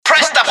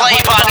play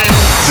button.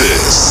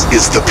 This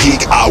is the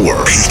Peak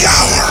Hour. Peak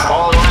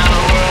Hour.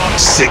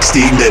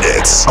 60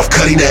 minutes of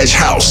cutting-edge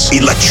house,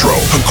 electro,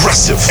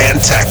 progressive,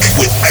 and tech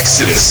with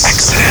Exodus.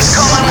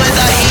 Coming with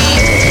the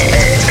heat.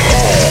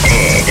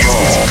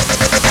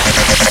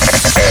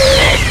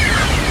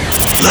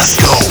 Let's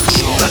go.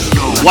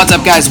 What's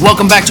up, guys?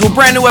 Welcome back to a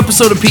brand new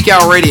episode of Peak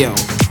Hour Radio.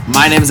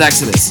 My name is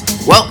Exodus.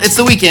 Well, it's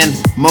the weekend,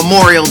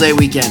 Memorial Day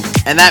weekend,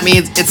 and that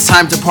means it's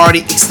time to party,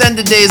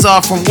 extended days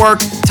off from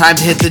work, time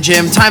to hit the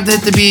gym, time to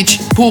hit the beach,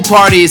 pool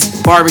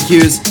parties,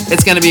 barbecues.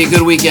 It's going to be a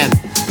good weekend.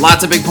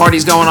 Lots of big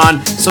parties going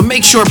on, so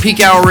make sure Peak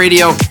Hour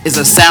Radio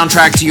is a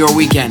soundtrack to your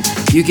weekend.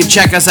 You can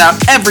check us out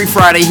every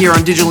Friday here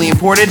on Digitally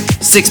Imported,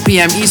 6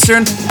 p.m.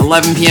 Eastern,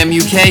 11 p.m.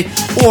 UK,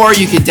 or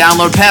you can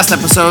download past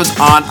episodes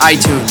on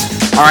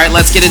iTunes. All right,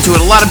 let's get into it.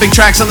 A lot of big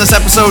tracks on this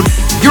episode.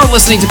 You're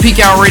listening to Peak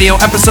Hour Radio,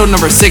 episode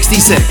number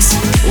 66.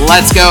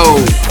 Let's go.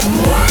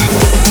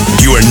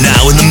 You are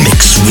now in the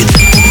mix with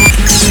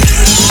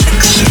Exodus.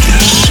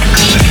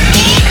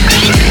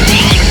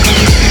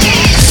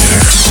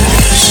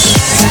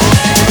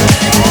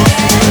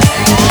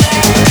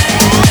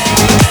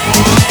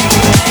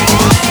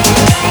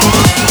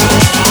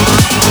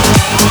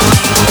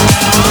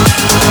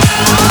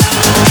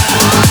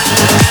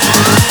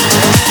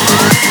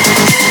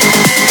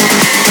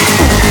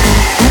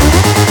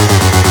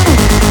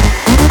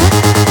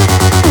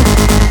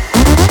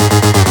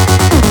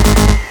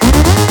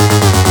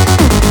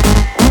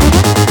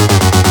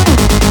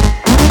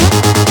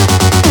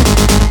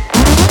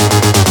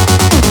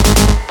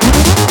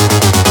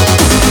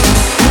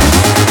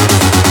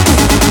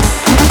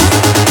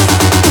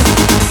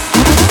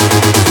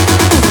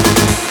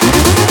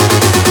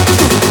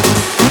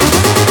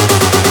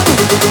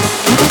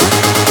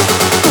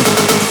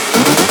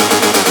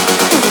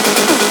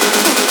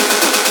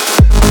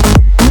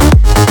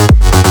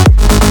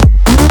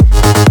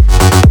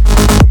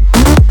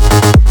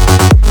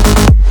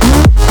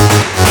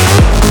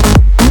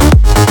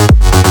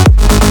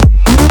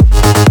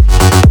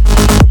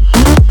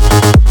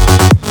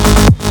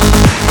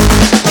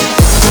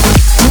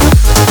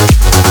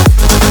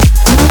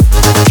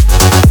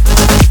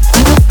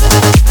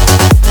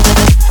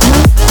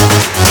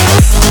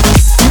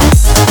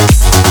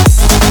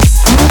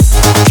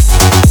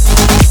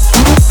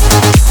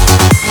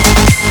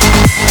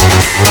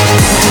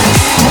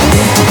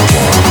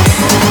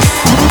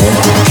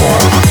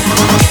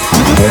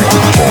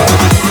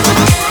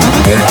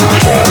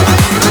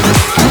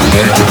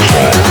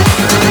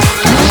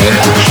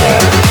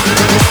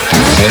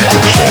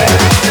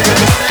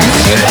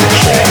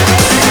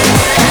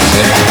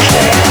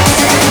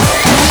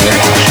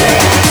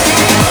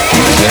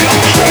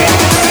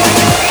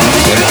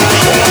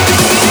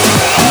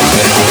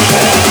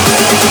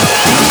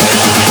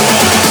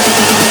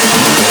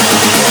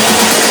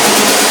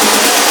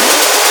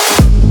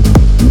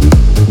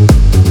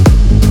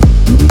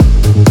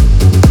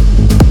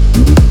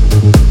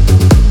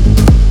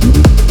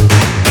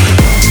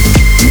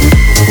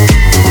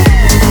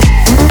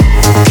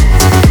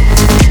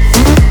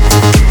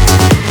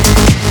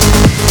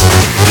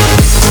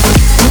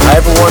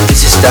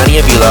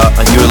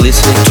 And you're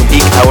listening to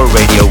Peak Hour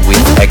Radio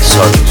with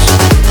Exodus.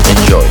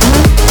 Enjoy.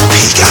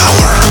 Peak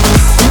Hour.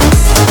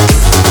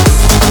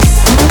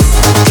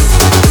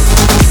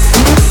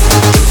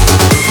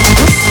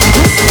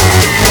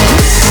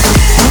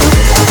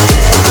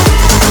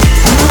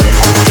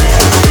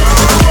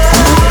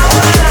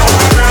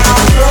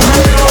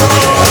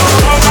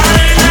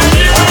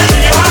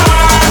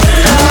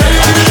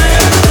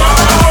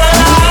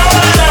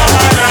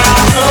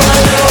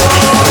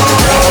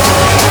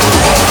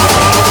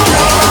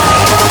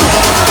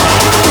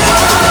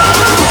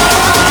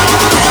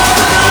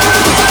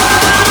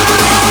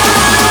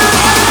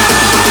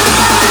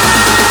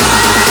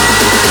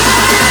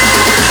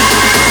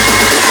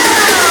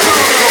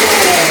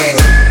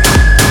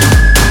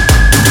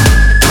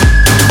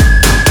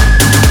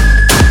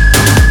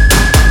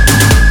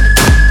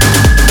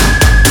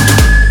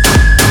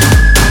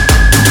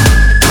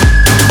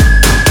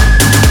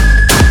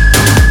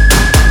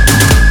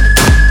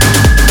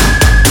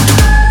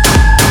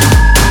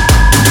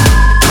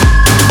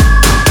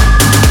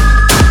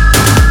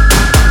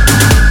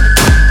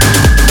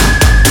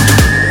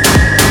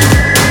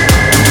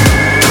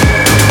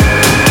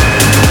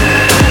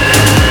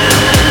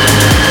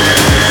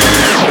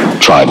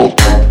 Tribal.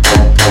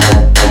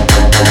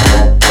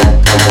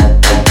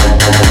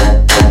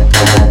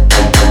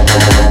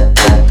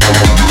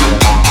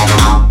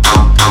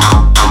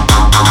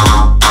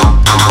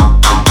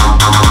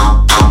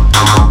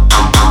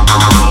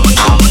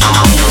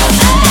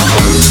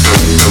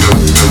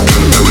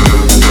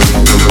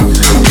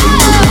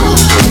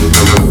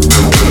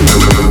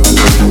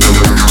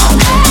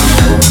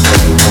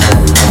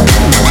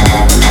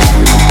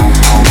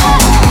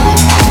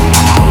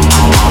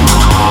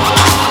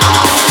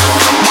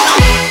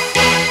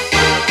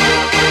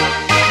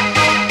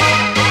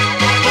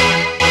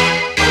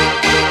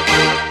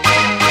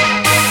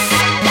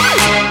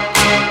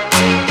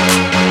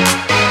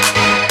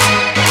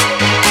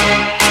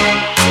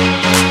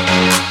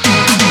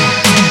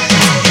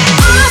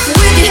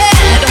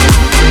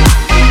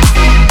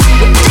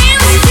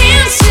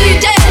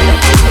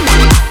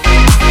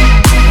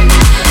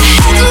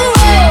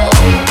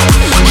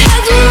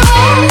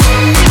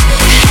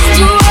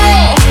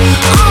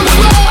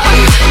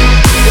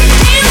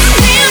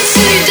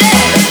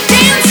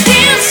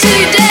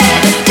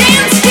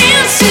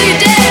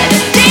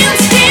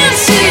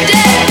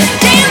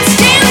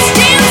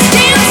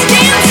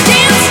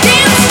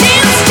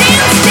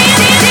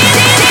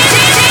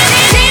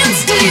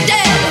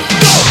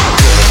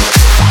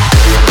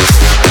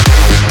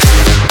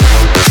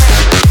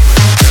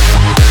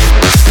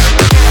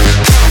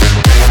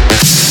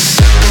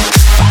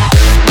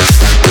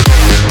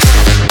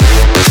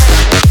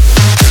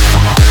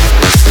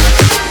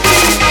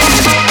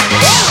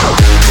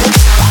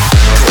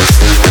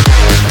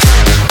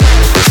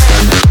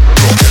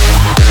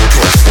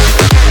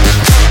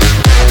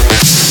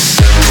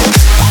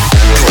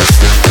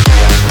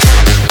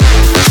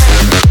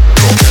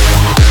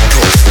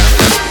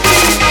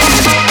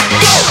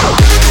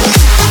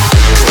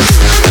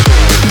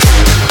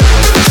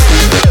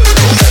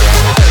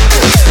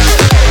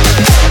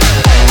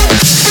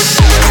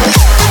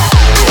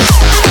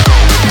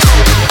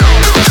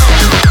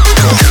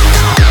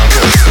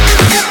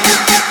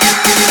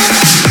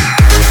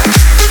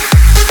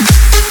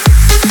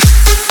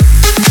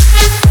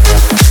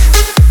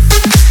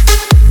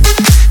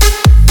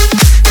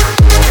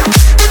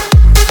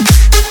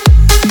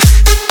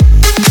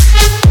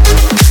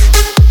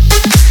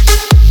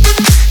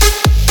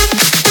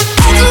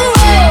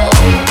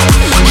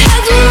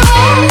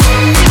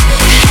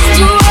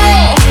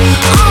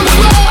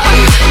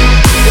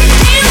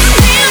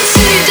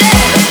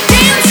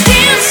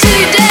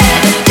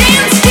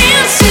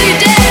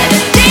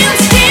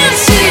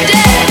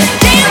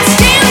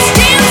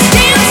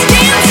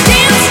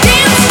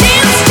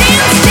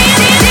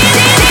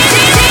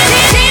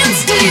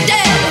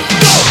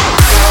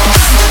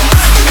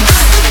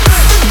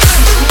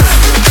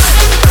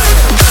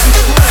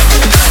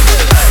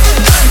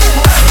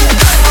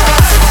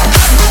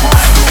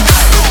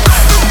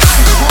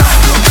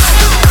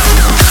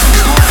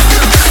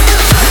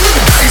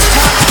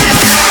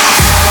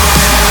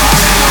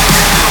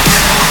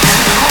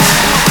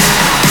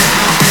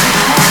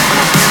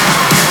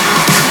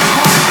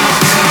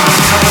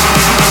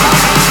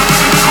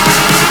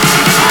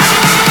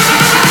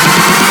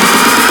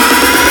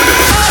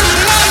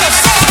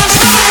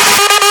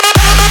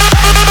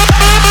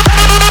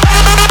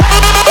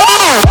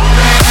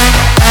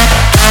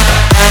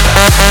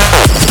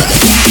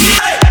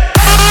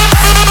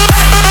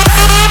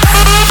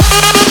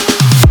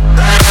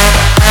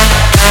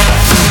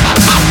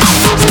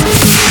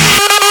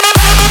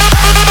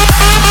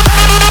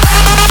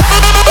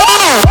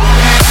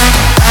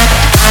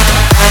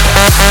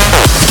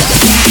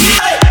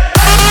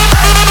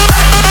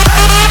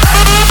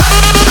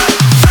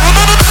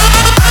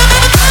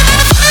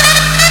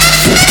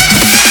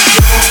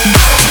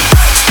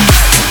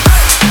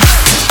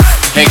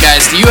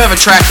 you have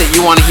a track that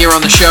you want to hear on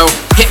the show,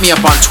 hit me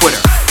up on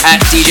Twitter at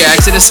DJ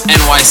Exodus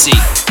NYC.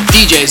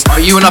 DJs, are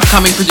you an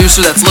upcoming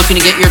producer that's looking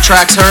to get your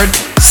tracks heard?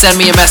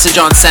 Send me a message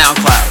on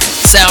SoundCloud.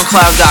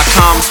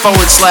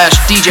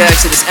 SoundCloud.com/DJ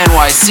Exodus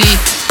NYC.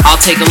 I'll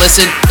take a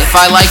listen. If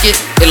I like it,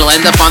 it'll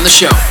end up on the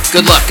show.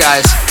 Good luck,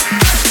 guys.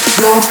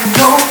 You're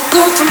no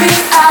good for me.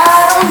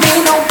 I don't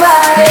need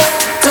nobody.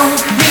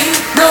 Don't need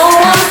no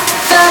one.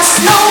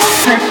 That's no.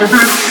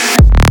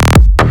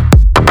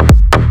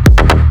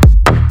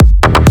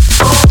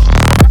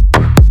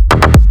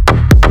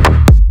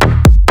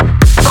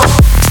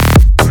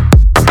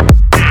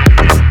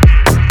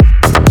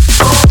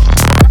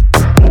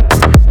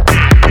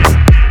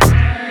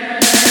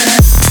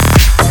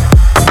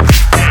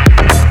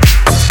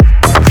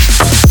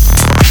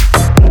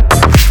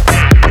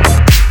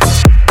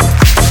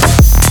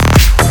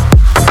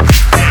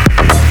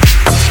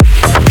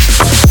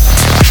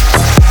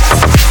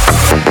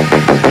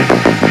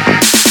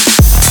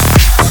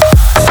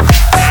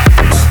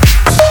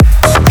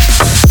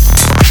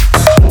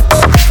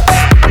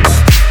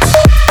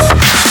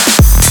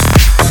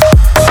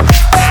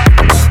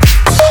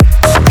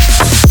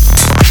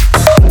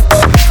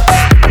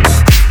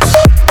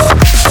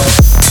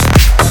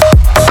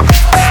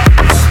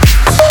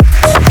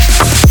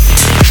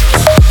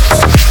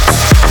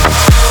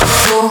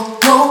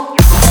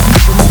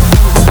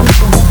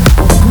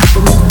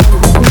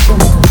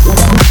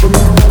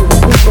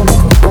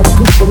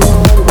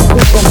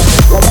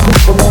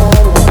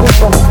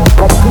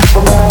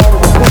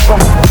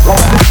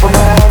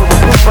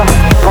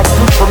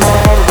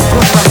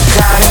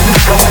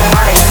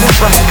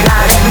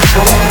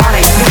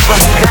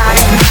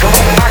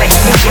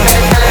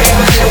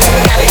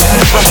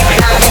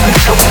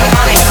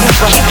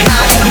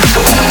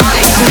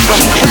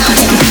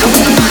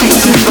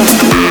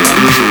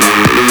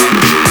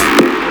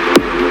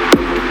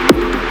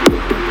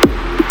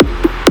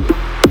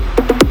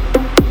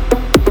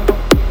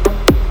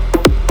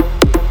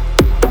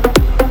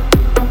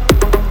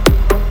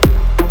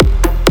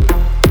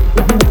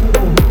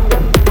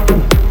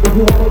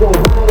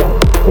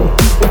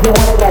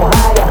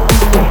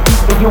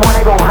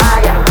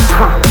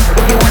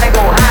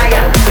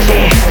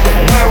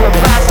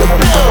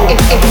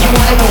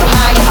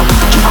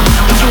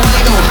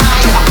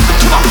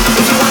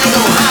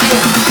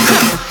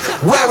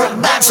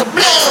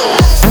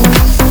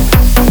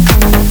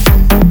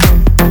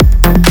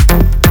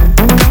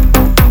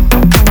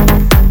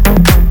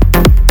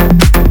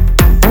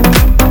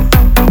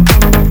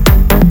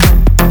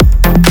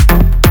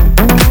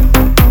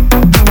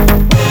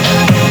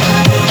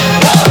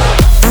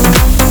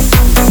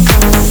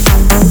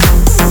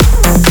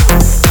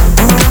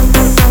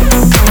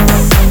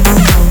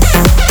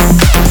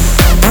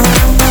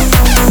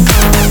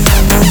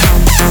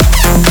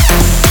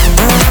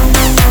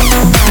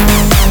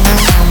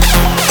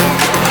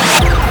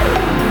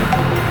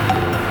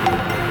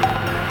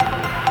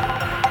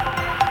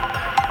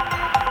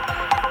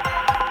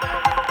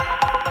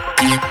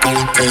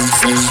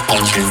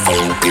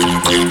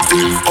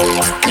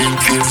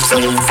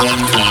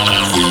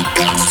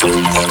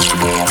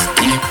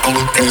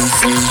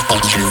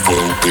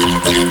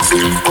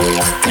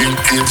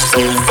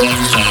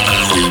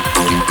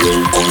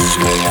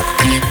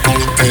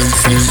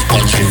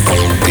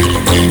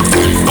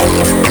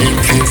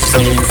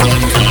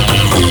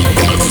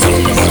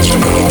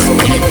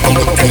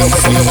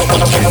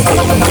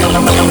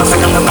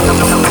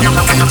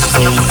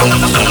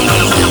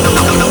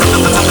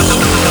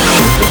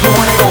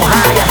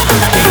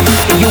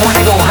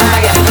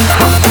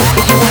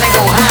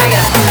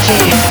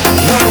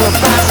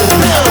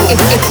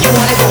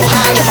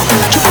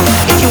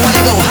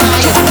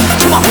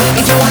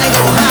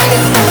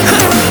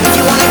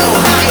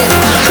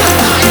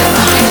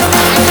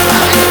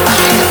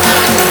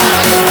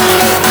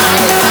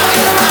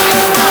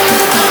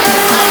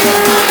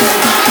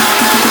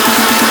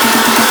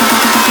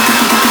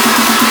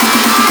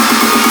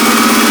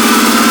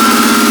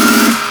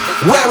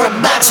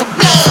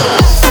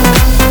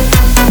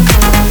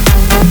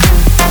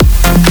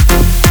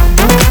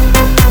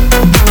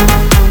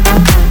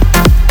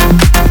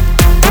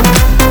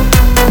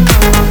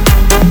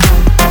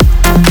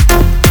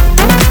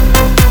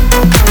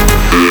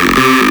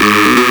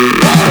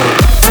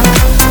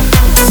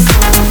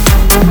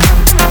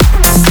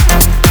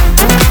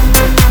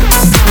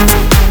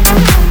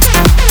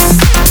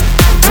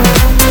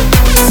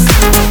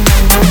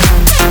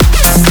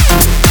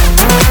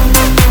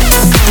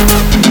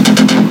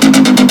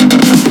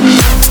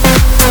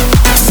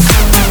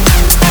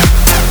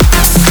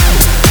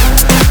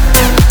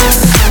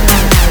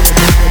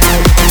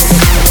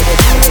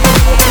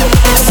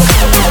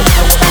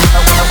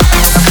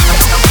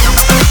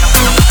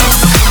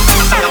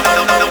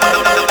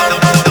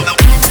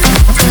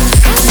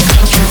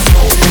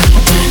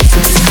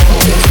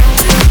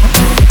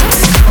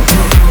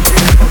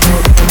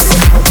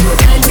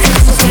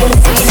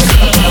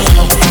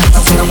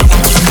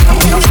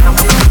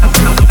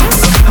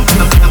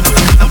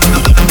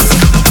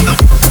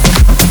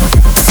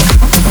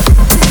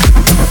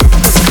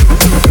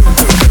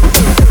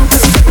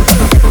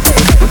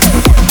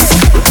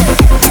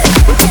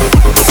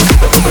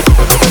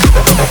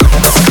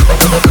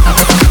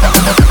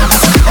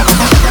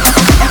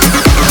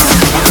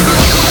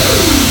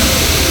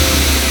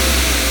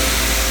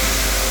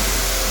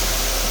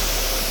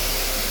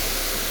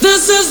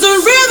 This is the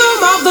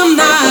rhythm of the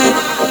night.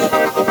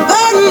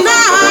 The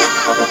night.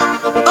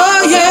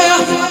 Oh yeah.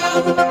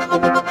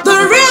 The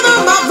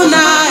rhythm of the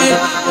night.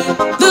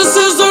 This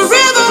is the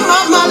rhythm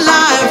of my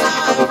life.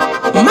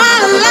 My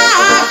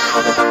life.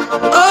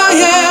 Oh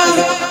yeah.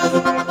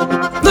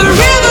 The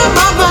rhythm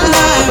of my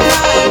life.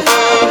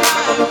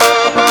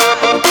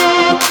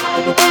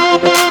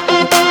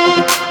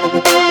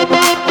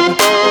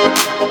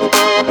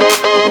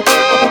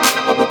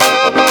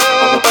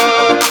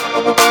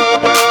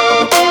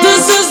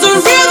 This is the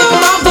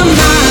rhythm of the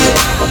night.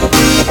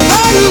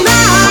 The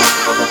night.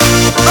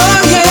 Oh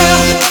yeah.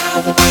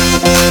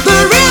 The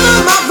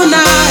rhythm of the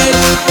night.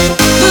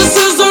 This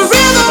is the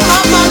rhythm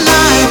of my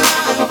life.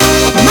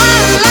 My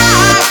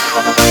life.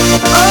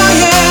 Oh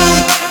yeah.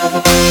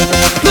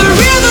 The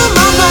rhythm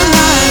of my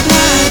life.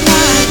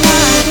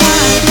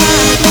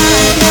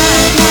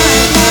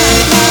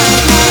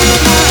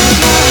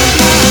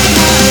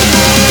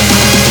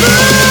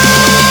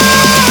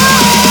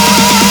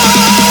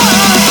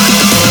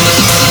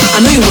 I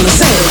know you wanna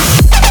say it.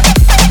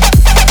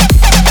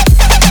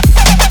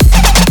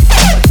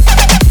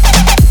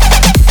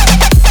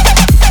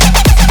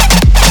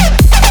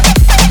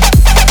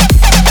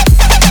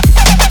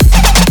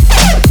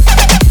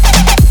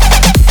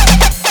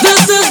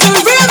 This is the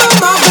rhythm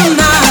of the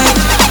night.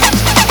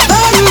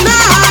 The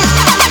night.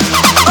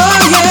 Oh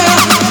yeah.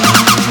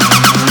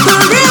 The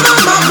rhythm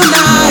of the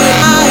night.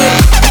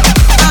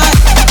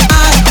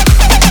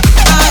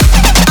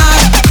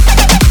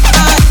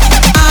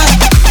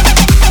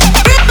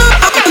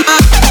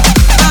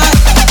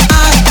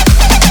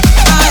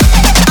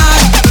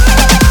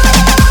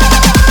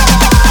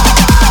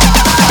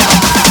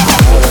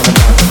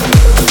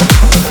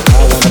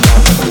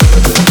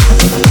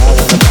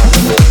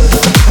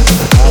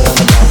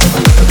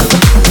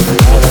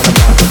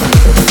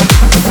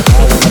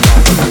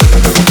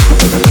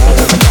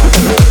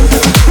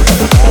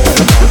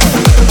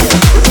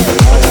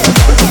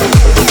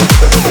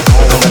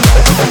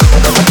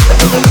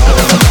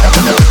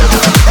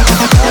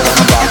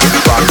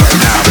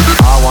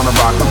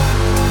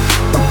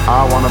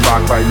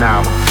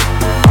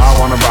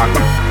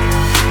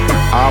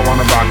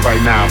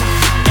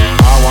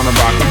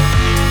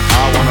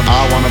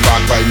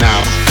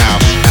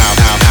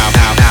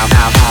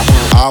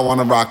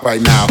 Rock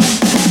right now.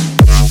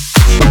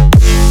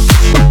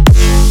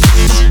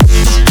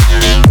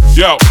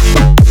 Yo.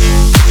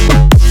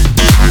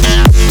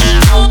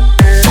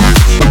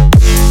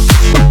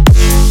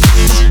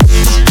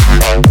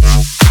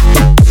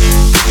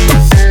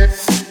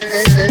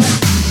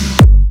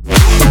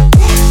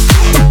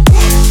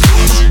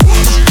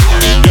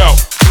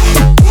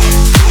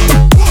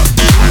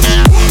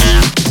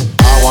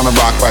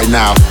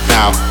 Now,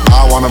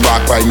 I wanna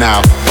rock right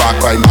now,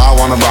 rock right now, I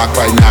wanna rock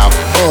right now.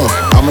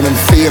 I'm an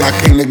MC and I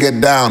came to get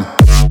down.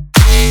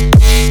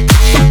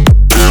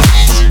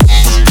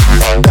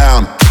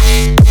 Down.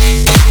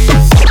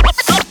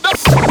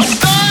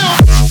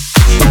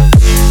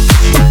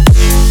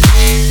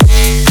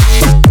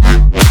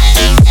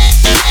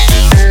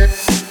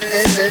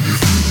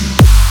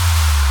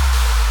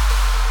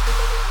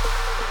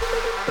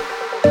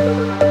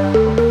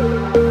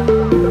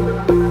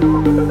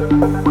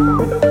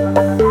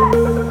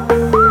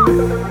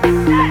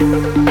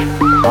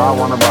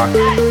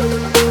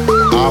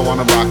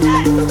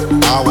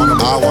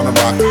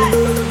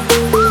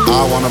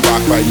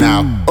 Right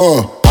now, I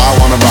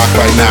wanna rock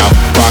right now,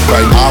 rock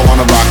right now, I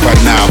wanna rock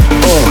right now,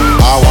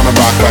 I wanna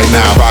rock right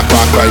now, rock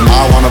right now,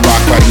 I wanna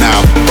rock right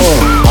now,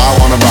 I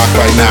wanna rock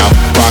right now,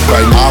 rock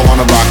right now, I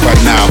wanna rock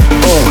right now,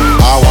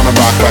 I wanna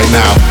rock right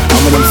now.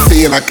 I'm an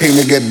MC and I came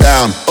to get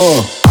down.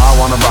 I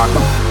wanna rock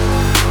right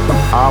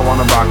now, I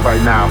wanna rock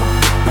right now,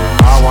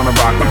 I wanna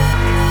rock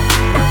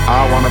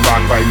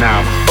right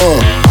now,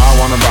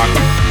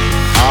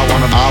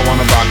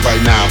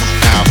 now.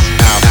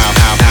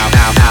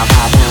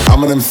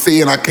 I'm an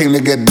MC and I came to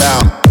get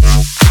down.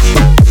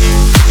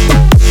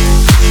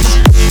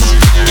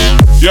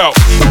 Yo.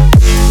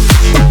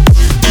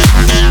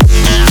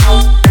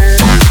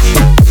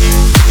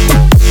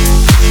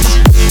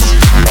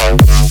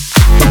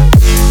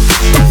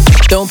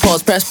 Don't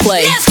pause, press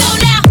play. Let's go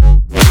now.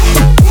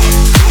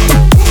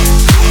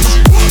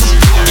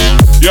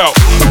 Yo.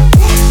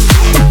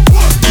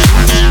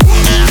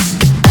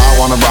 I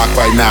wanna rock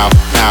right now,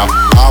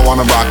 I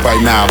wanna rock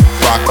right now,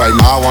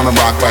 I wanna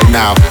rock right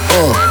now.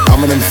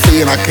 I'm an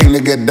MC and I came to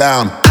get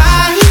down.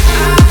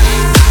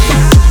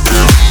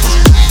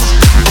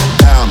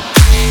 Down.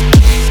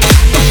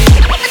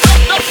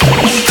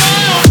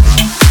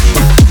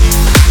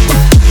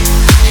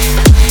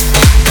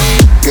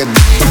 Get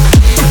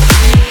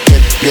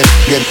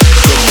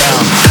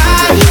down.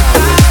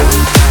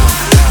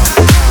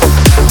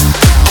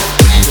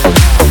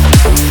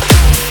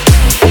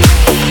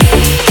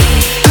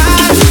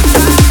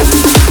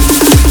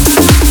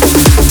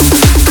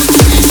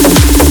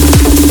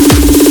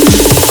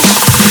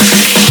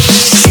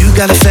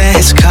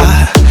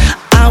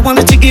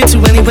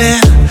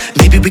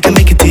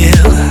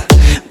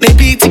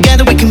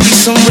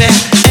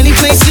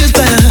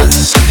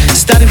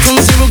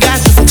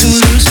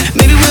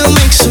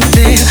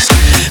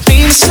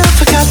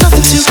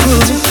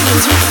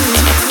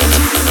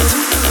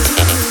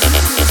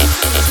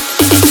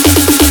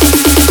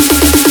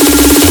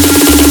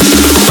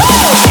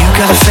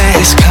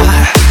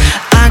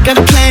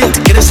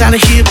 out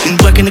of here, been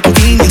working a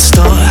convenience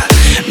store.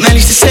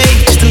 Managed to save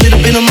just a little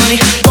bit of money.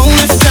 Don't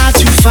have to drive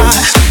too far.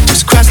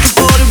 Just cross the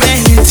border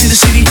and into the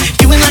city.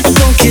 Doing like a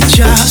go get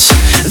jobs.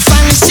 And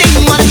finally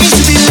seeing what it means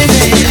to be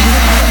living.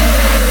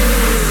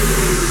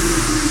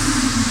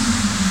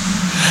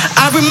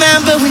 I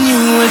remember when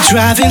you were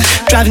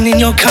driving in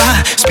your car.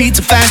 Speed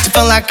so fast, it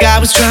felt like I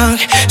was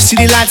drunk.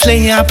 City lights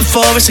laying out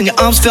before us, and your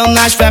arms felt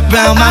nice wrapped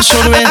around my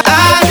shoulder. And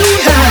I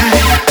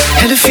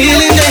had a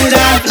feeling that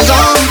I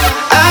belonged.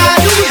 I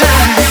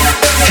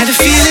had a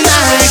feeling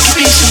I could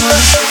be someone.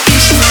 Be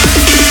someone,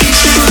 be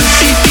someone,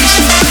 be someone, be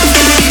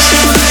someone, be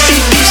someone,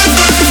 be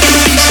someone,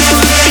 be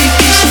someone,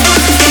 be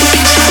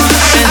someone.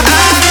 And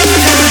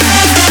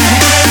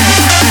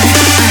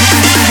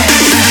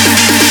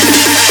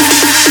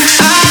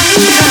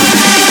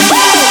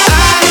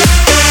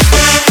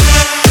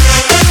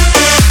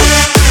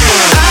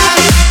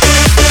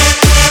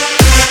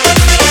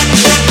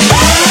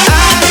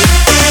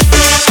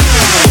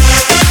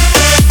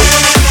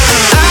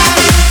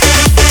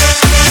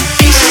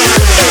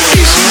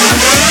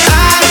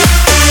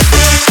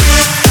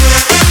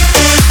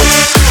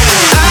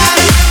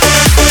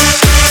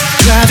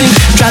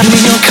driving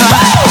in your car.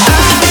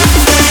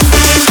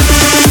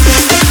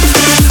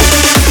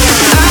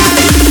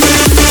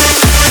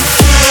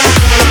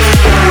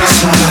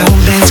 So my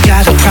old man's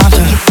got a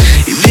problem.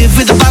 He live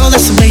with a bottle,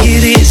 that's the way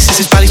it is.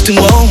 His body's too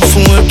old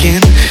for working.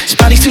 His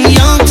body's too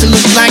young to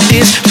look like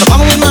this. My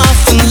mama went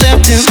off and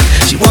left him.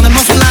 She wanted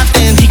more from life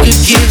than he could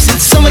give. Said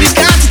somebody's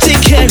got to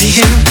take care of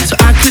him. So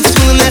I quit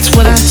school and that's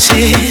what I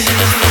did.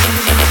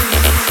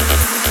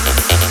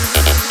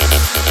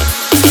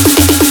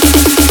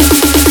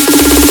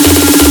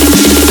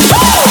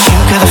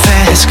 Got a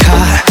fast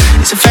car.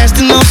 Is it fast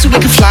enough so we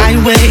can fly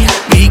away?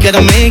 We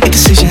gotta make a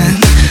decision.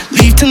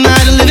 Leave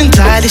tonight or live and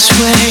die this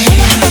way.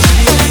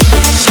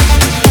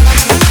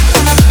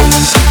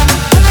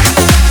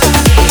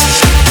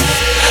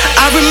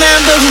 I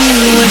remember when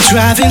you were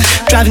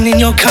driving in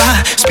your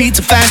car. Speed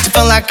so fast, it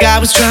felt like I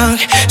was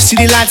drunk.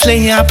 City lights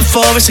laying out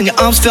before us, and your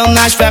arms felt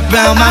nice wrapped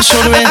around my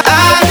shoulder. And I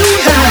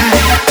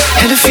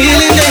had a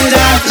feeling that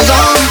I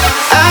belonged.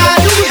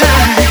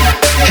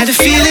 I had a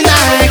feeling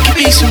I could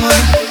be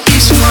someone. Be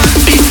someone,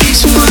 be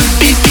someone,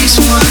 be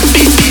someone,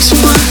 be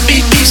someone,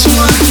 be someone, be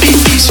someone,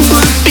 be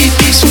someone,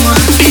 be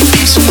someone, be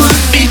someone,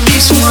 be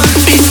someone,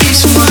 be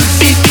someone,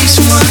 be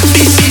someone,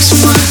 be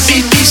someone,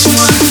 be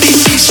someone, be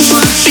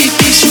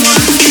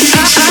someone,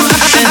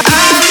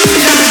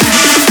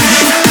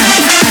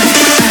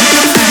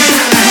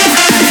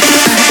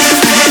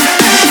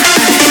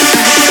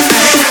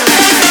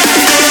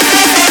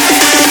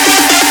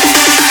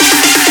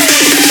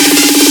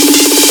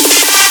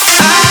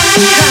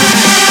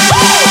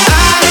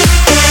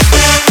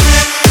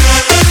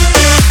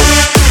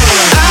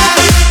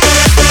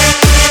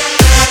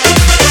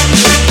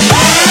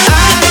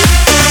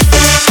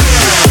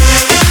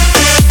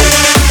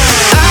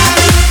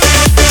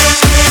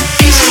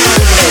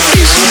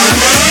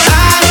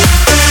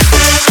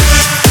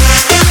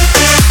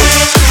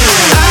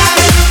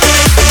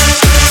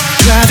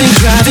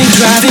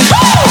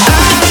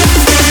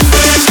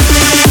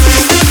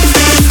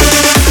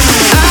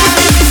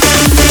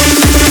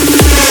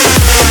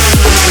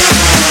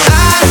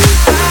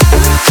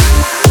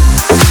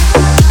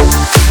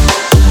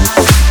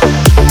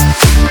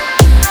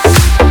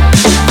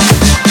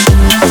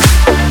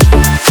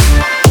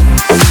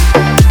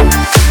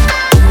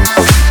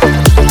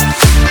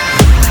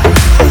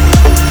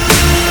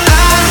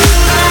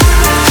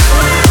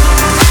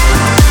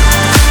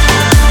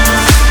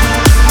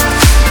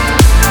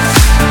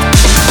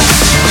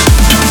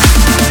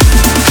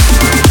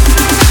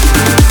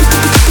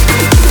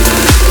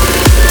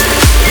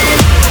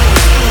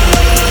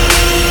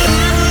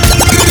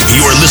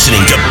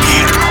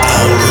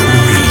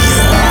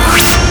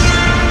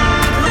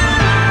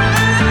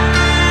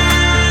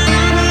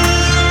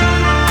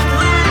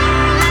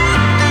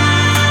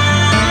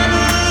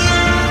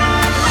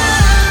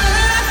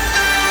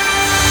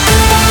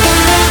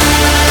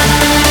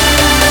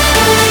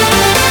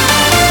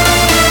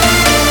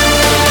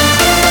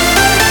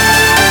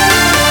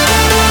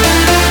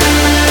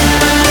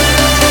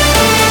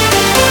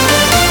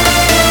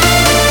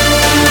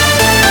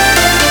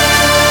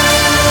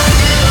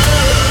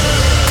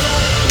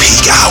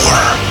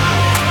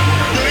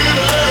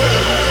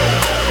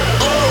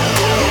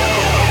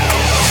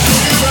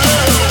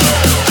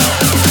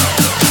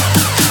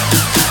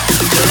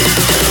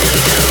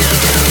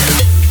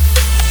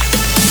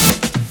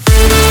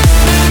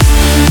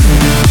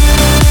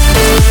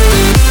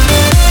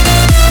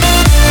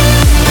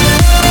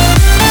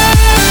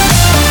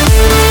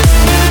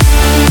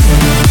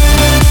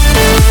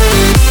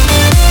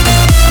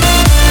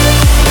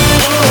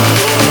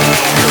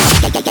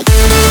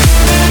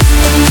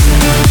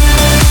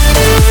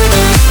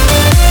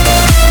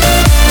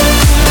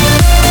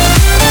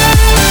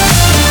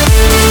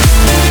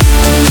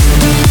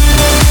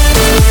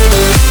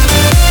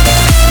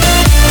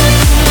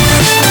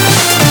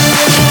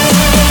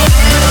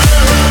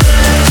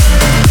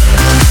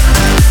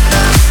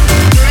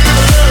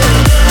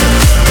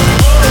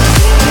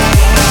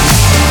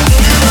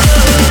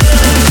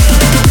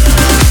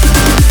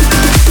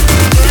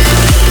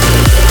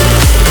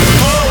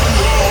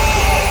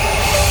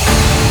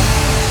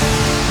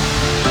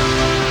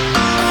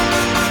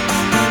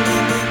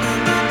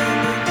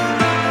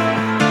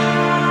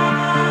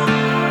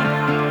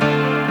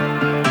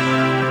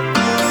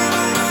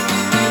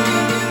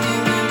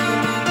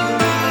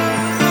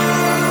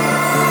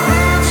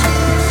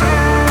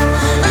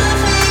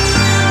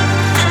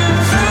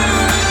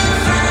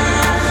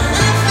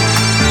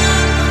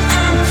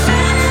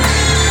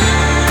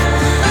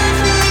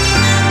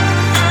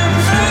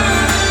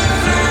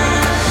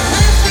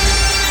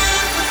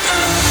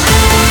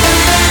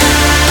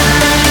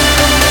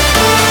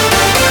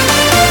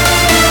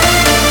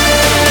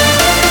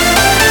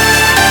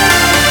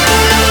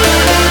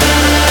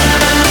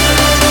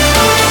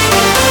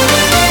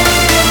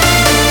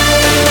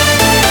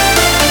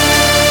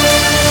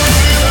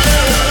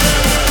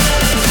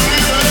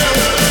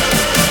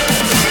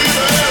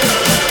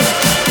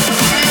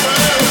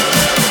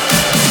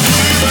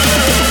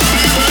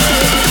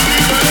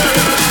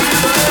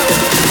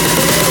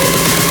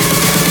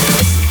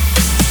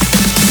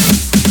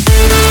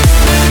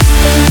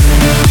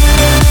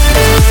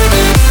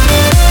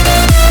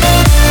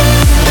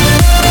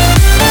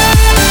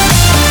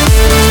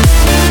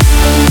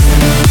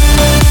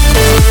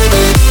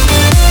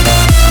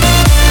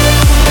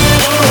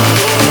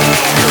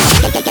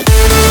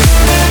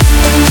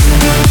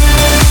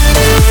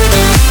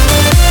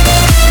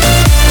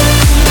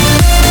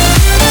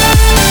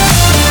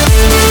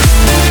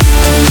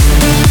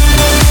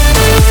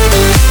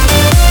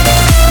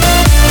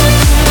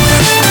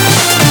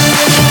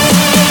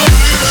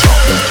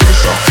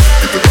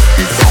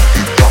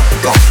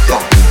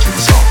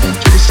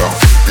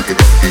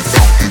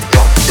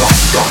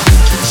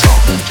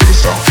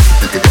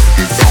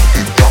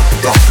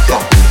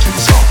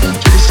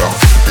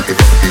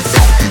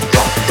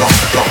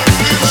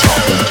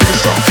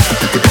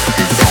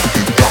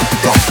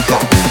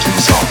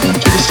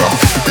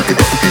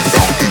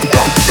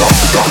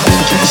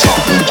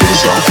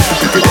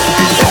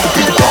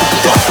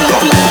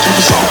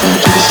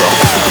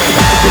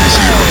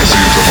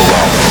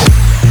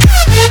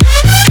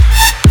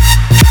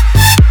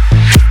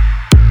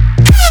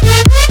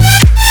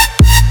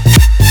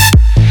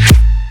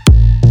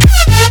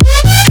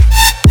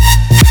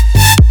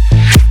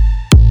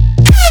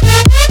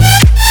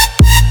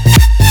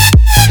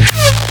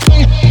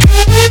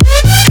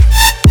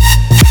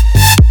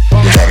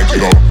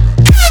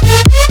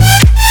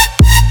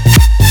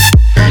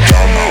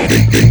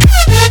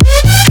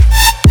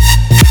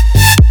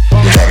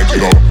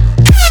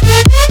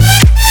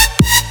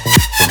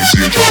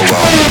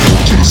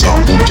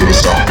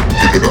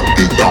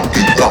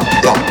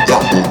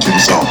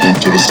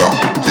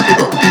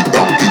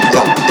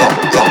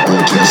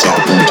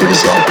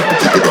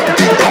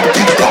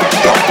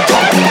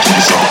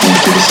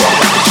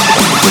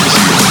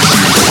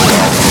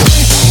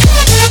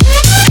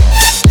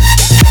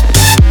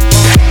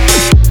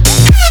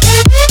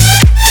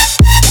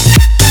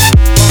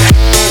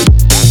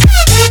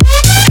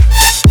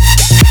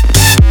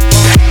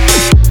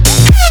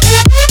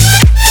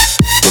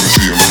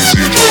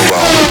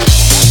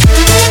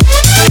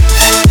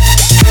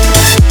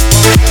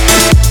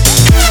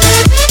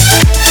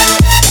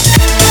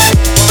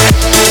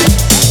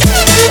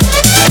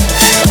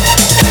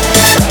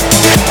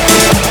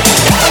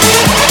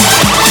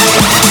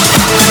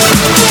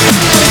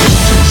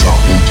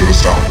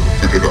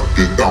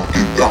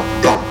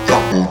 down, down,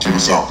 down. Move to the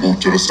south, move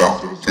to the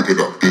south. Pick it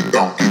up, get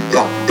down,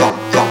 down,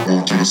 down.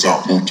 Move to the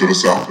south, move to the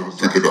south.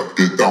 Pick it up,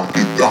 get down,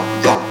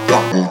 down,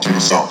 down. Move to the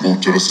south,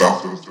 move to the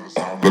south.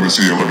 Let me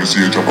see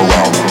it jump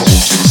around.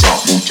 Move to the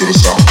south, move to the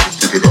south.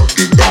 Pick it up,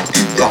 get down,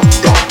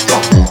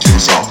 down. Move to the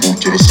south, move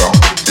to the south.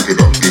 Pick it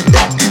up, get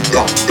down,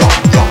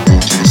 down.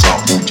 Move to the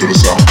south, move to the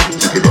south.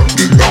 Pick it up,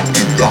 get down,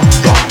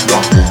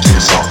 down. Move to the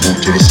south, move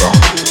to the south.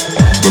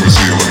 Let me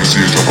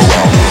see it jump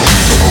around.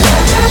 Jump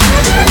around, jump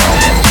around, jump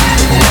around.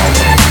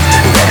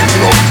 Everybody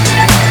get up.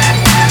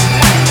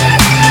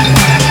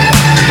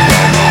 Get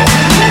down now.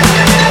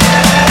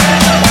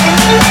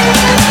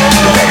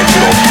 Everybody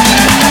get up.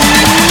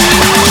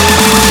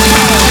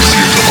 Let me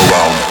see it jump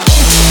around.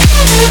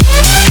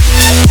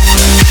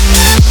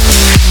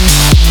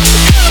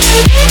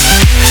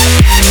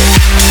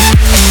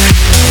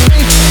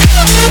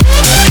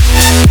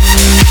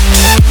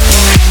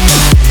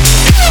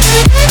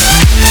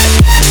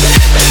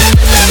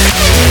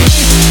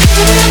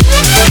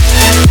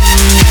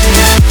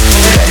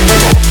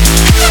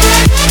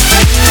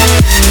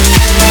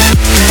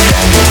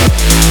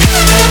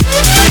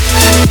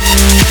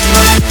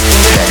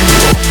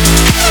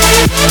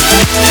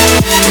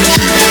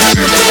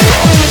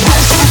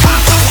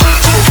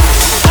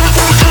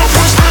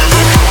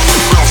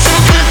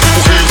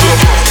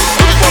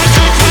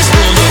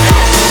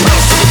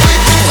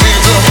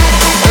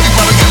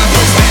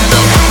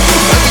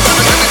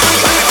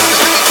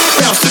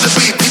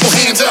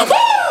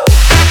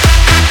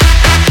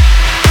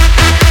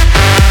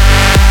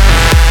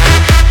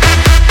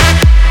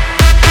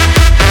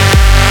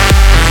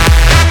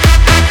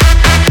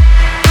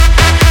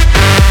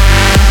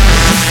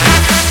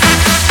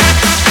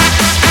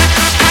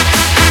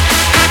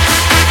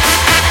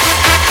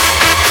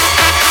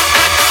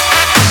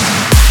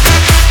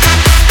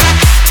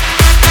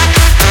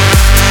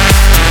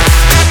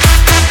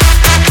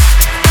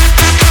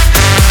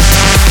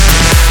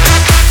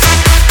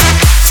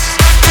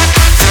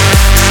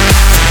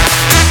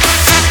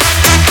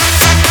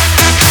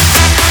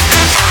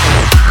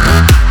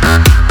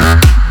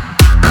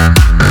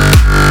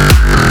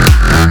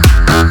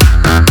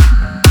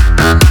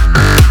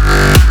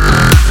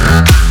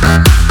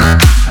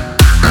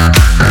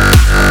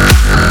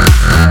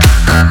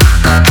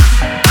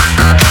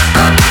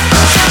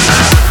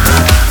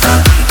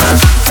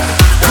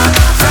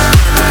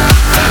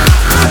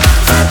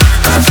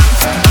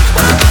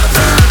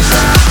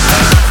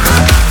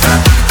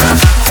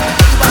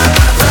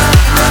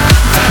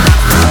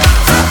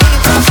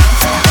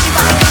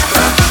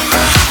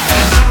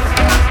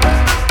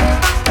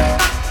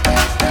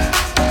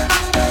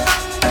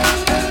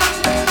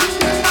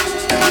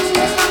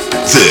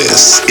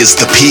 This is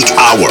the Peak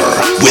Hour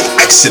with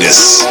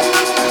Exodus.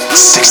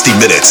 60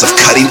 minutes of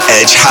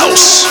cutting-edge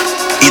house,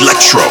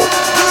 electro,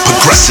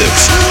 progressive,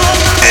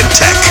 and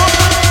tech.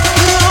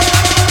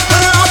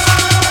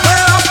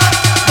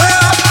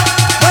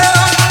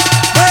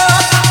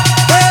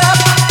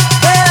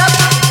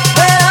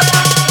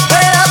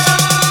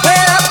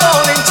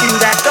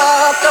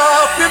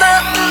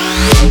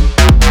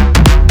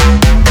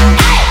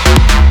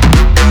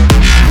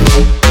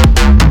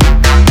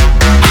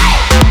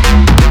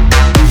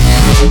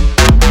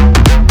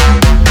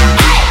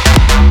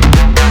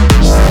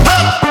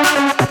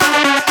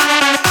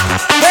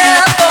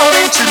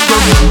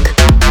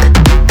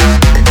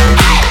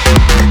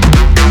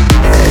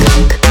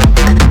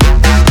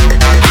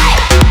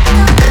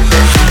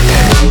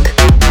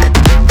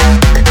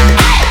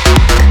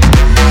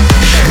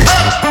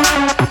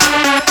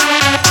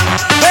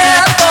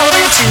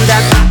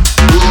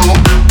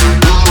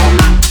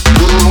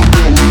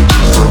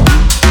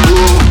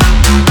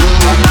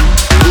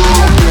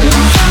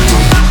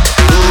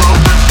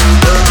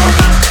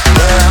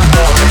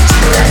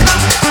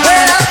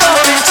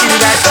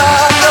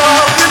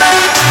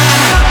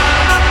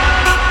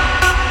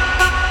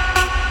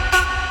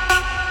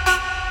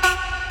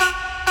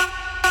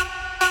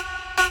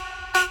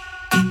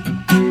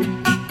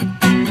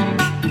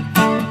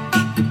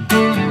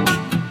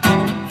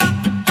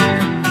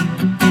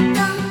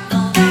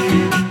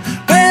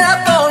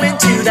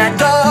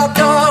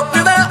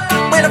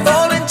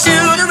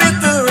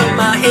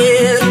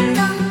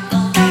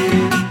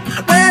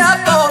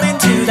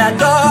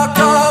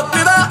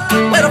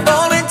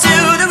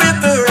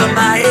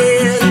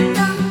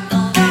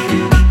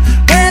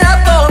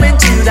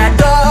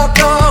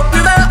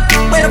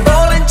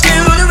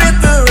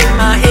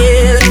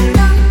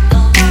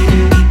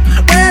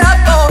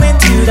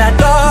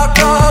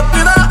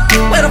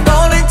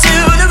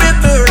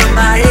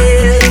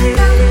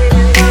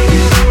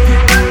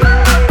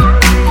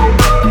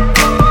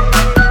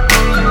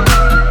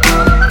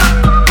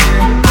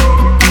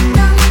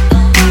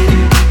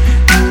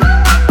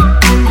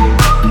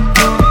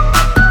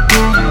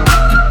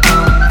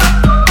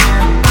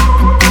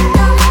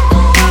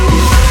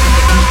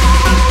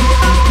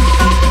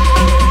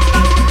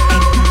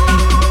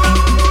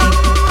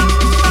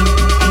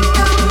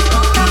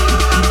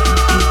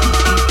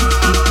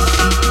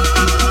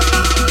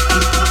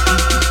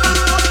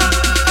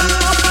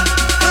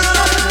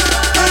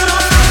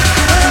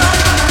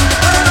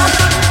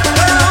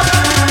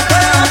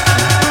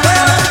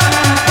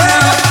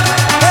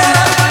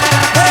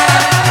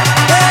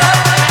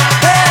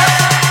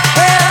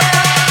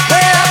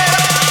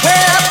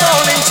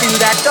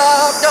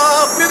 What's up?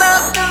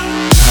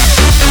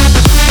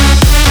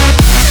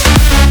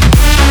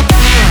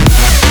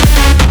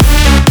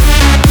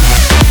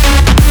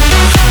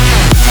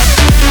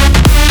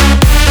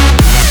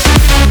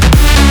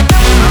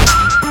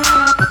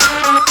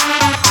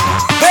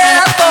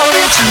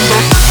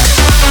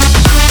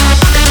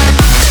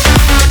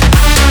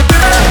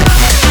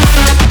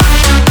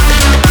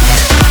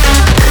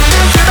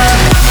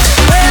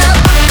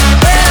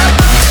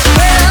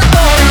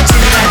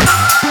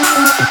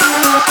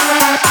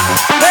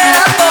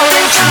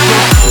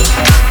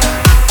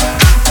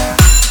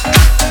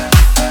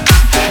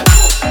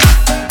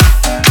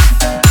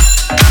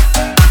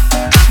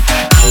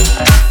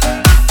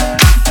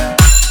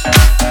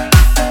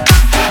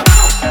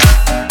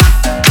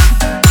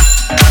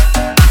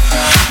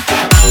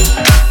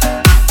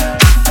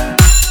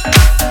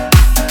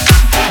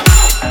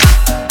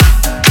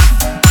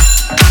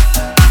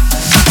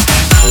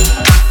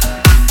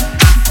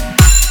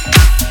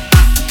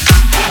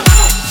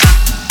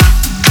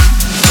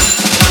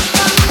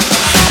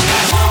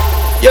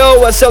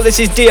 This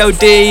is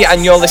DOD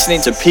and you're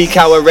listening to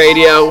Peakhour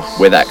Radio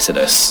with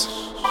Exodus.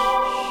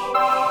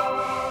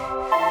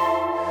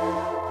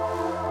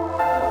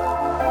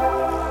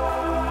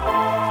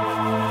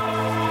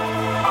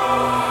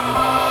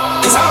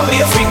 Cause I'll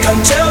be a freak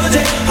until the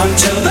day,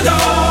 until the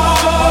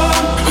dawn.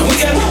 We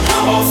can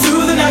all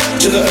through the night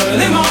to the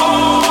early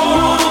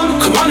morn.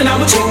 Come on and I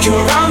will take you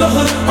around the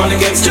hood on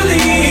against your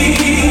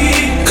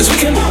lead. Cause we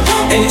can,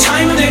 any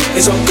time of day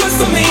is all good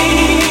for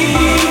me.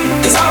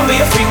 Cause I'll be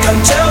a freak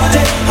until the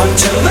day,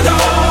 until the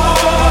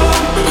dawn.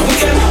 We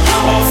can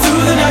all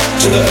through the night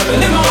to the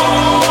early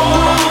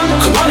morn.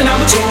 Come on and I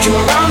will take you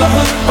around the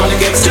hood on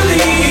against your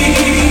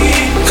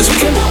lead. Cause we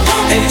can,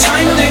 any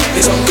time of day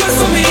is all good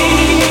for me.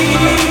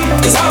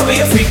 Cause I'll be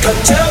a freak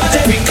until the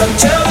day, freak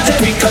until the day,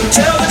 freak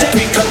until the day,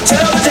 freak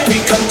until the day, freak until the day,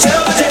 freak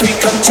until the day, freak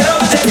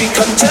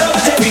until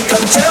the day, freak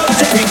until the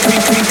day, freak,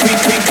 freak, freak, freak,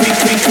 freak,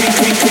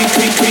 freak, freak, freak, freak,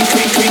 freak, freak, freak,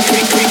 freak,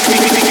 freak, freak, freak,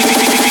 freak, freak.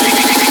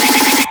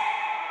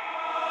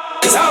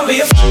 Cause I'll be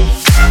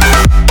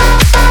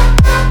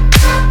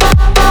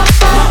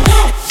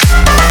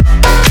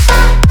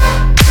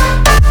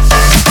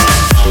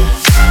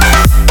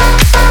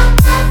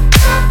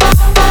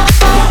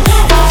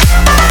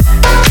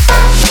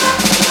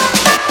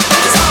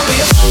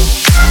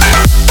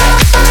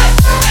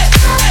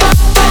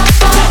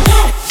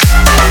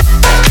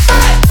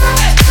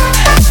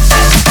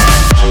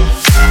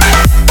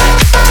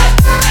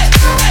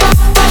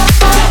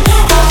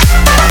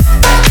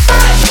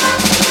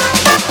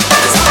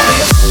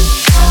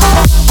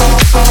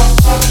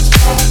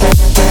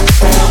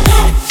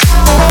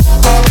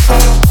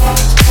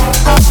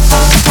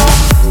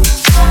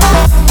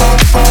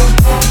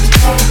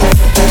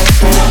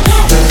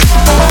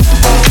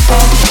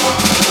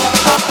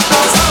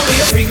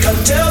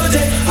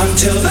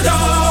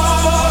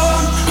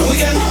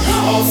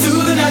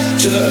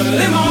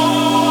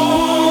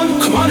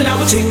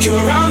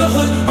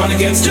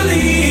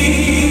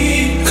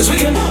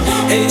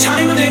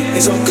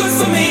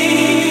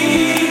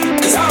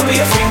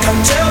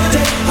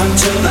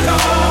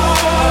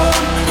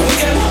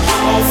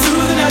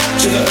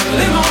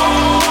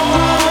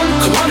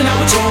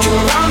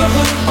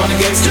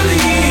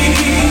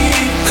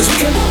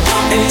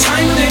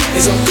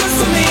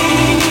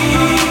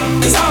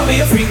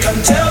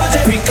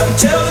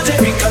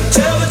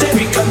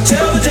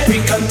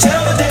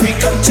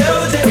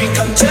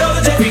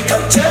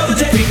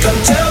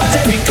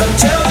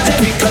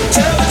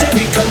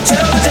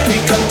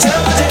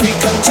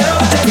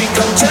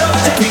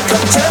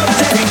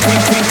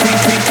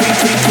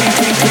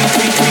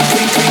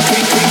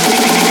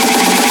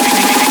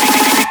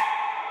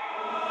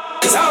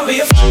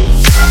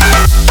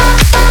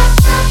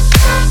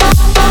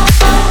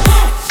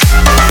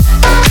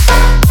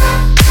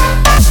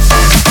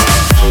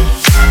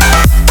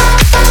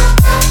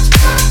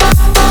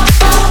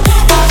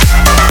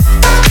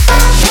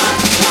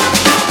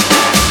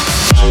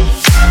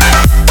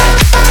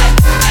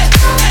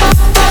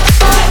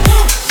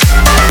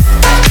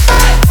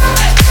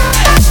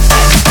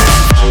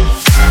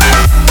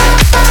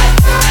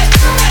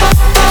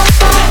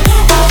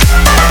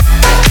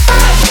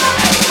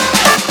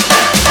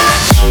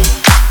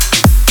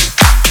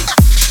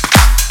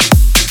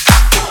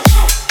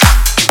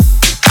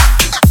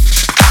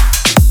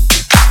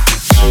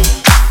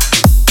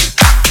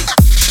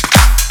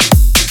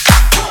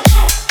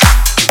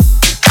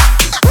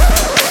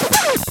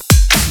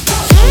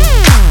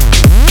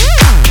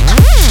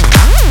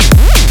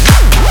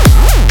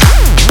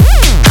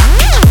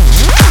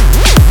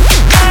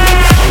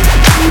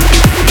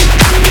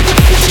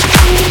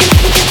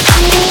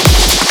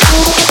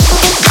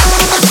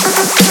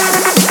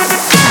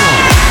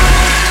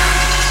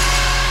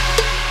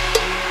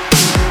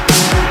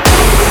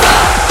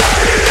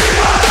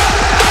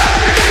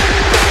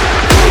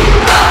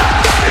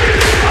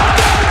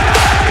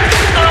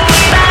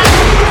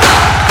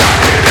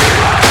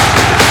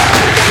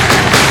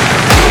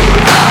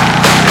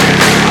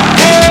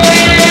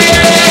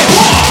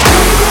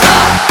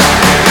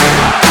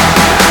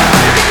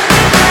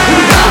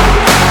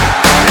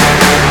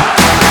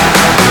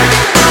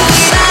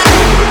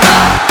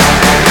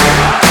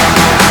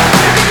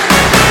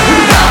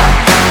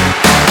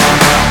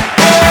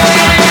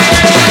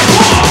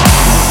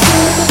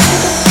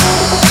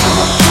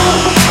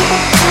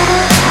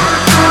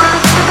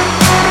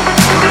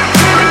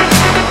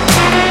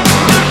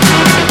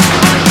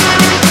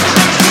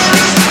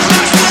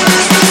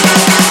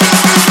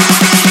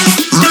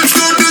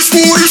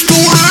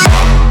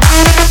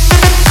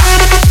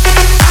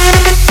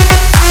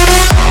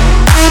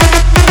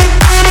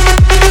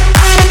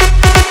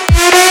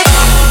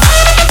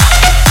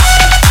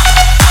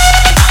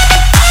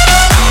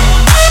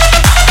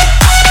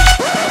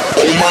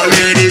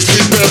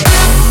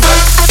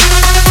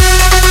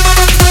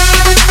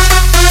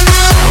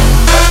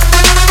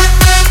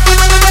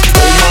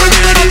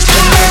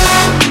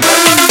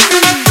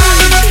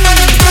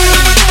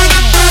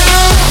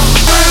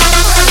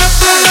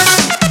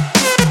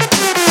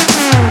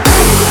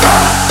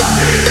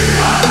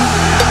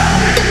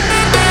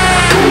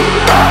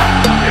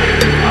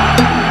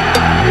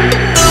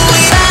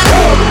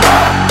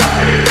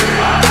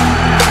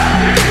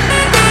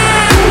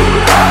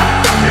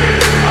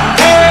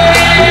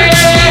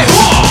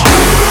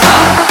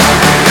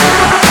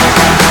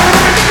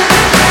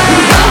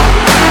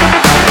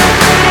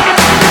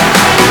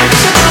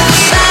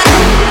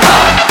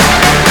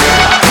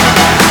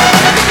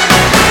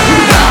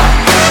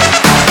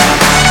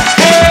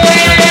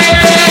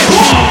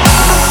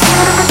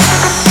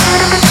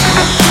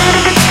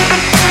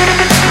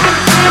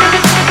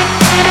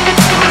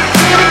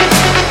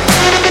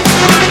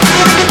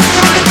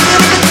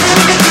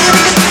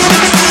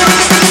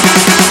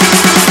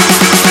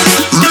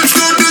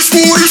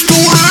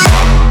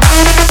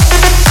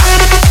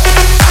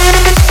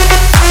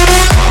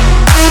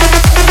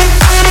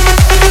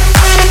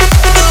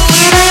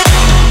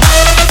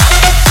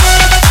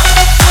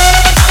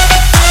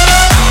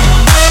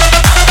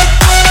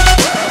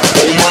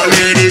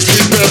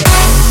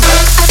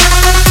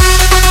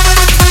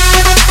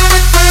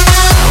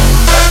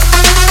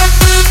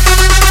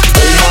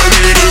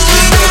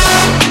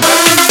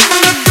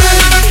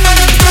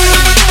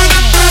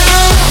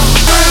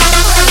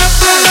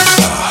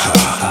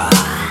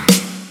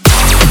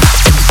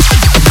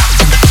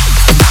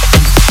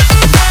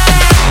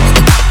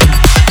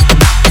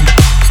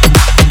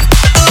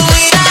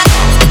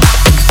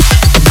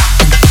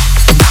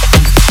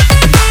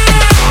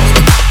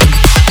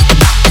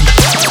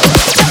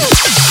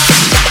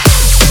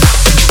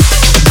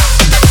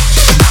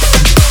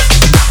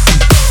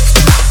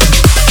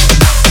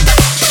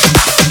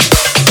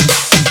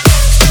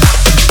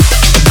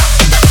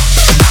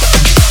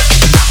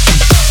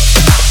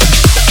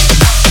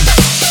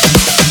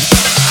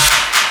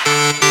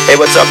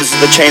what's up? This is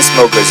the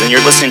Chainsmokers, and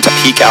you're listening to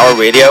Peak Hour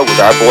Radio with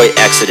our boy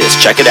Exodus.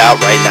 Check it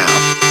out right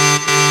now.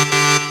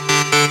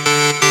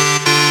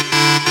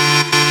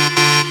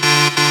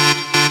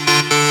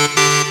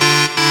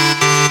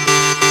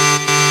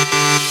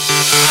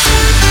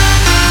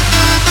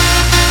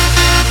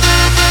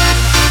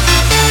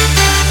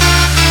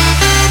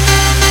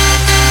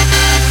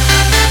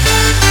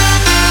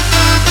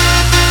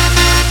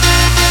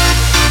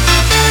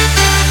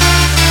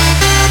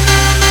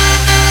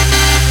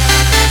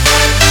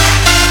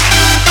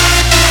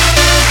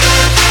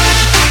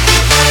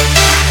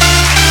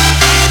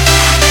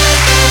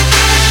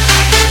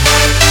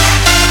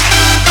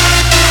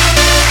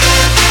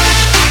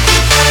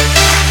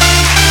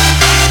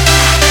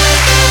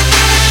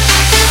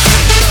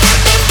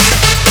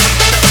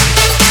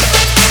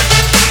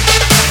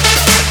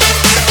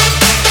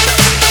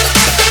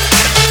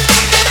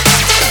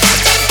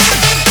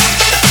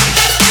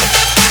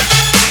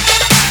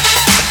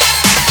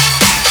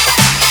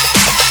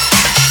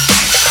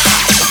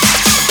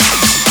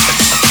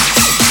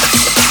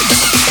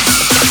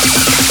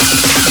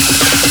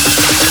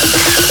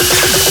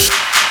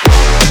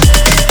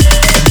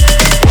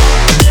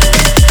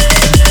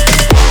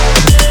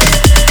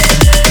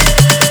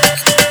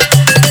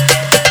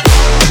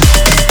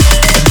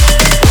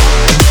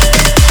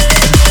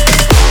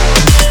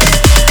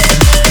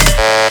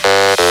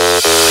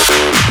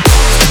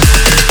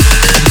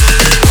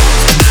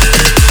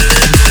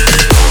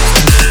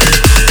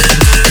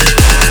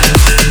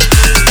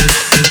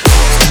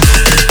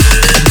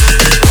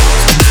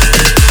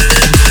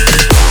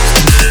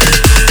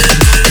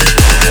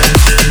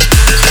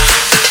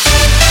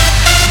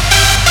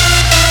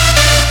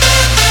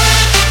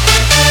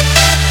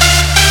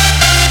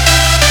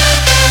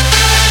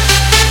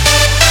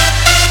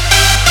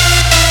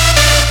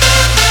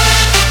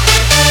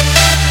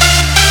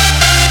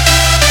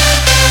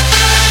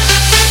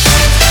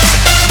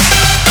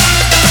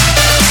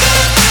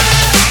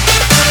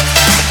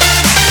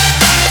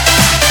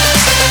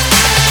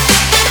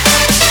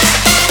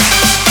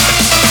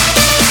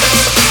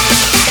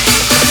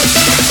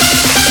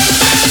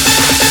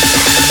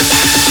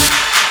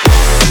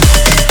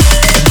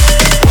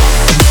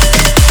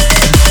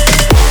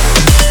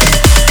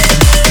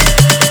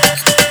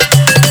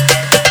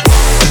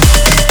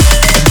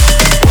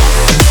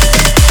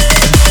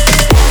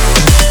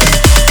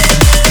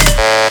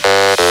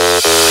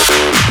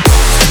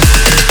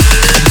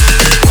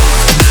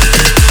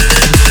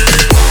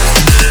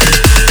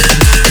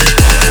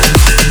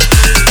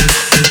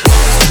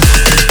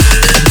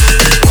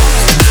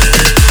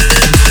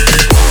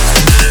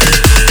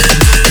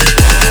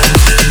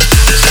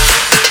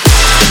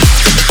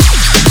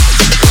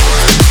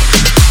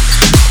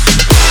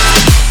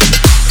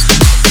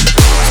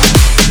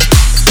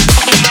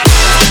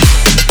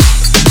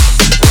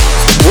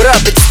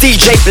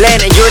 DJ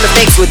Blend, and you're in the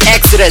mix with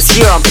Exodus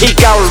here on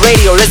Peak Hour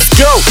Radio. Let's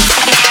go!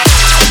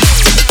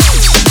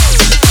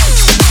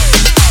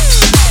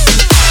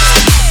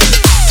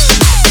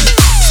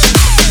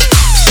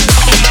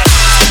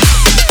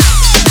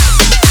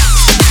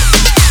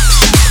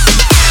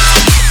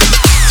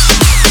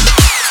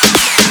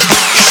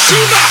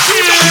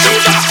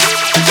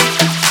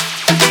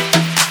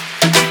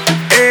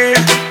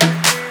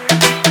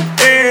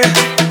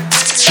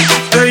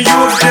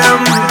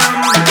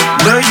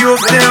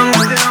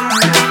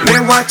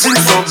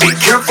 So be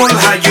careful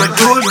how you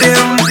do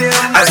them.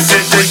 I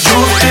said the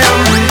youth them,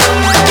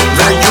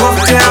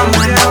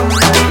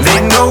 they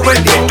know it,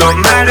 it don't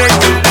matter,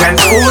 you can't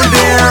fool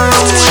them.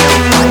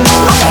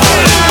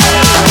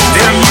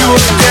 The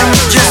youth them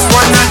just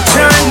wanna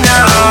turn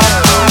up.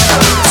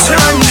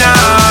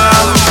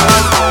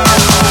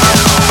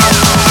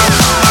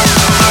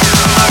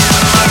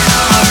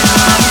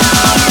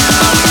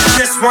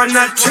 Just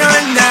wanna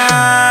turn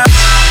up.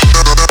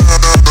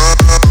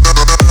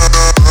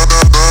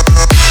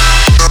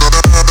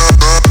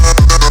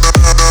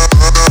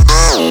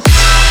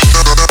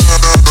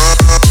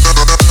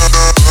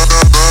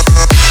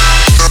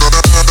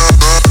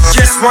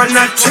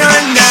 Wanna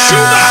turn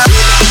up.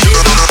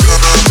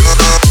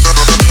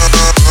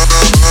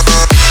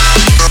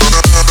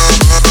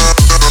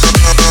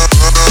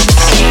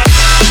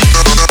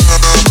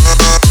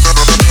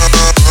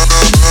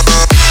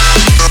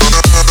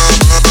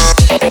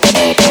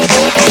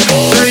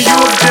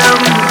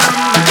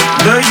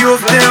 The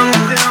youth them,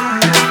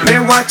 they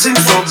watching,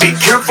 so be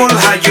careful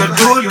how you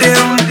do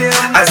them.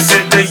 I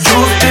said the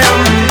youth them,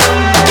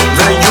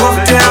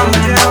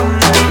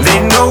 they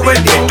know it,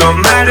 it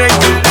don't matter,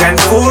 you can't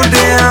fool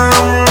them.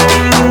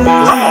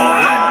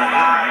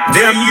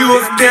 The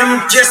youth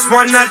them just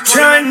wanna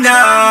turn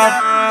up.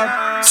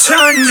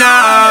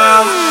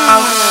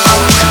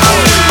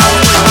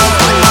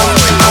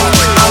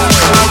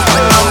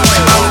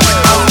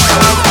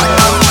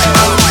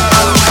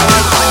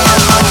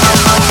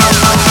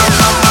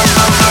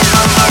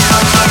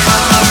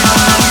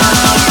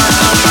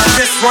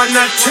 Just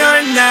wanna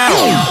turn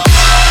up.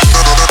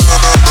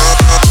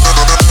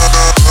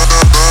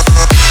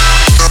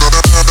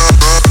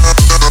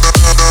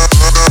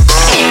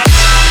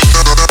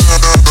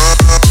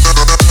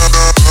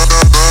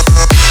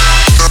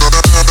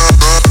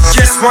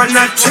 just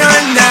wanna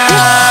turn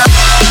up.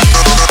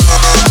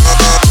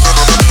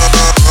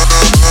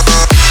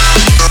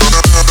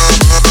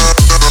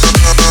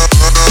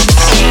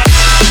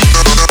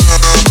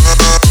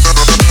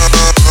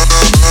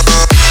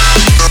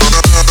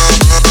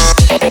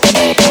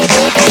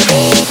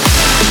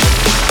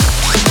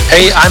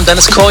 Hey, I'm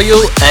Dennis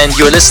Koyu, and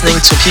you're listening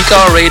to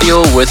Peakhour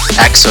Radio with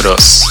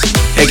Exodus.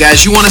 Hey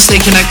guys, you want to stay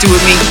connected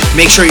with me?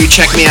 Make sure you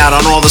check me out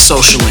on all the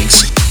social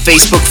links.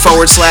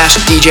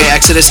 Facebook.com/DJ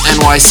Exodus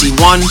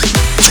NYC1,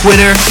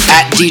 Twitter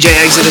 @DJ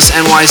Exodus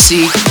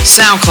NYC,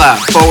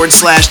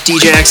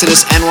 SoundCloud/DJ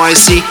Exodus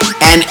NYC,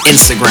 and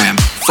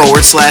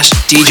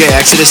Instagram/DJ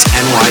Exodus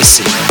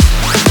NYC.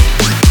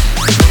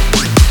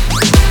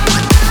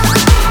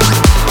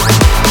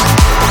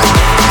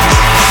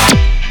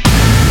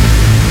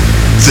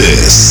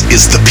 This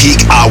is the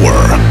Peak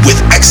Hour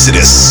with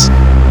Exodus.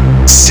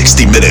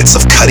 60 minutes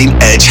of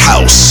cutting-edge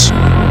house,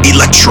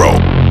 electro,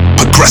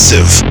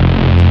 progressive,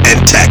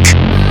 and tech.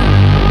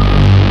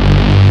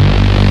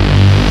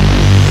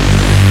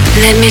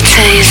 Let me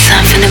tell you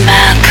something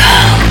about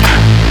Coke.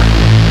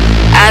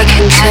 I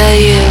can tell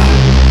you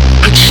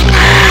it's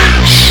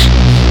nice.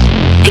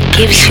 It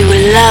gives you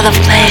a lot of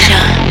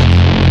pleasure.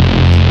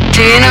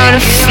 Do you know the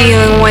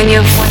feeling when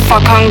you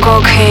fuck on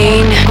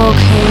cocaine?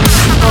 Cocaine,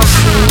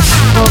 cocaine,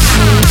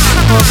 cocaine,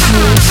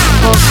 cocaine,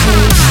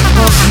 cocaine,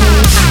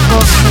 cocaine,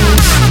 cocaine,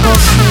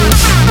 cocaine,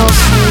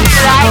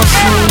 cocaine,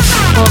 cocaine,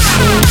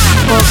 cocaine,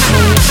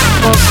 cocaine,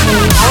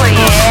 cocaine. Oh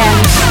yeah.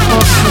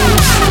 Cocaine,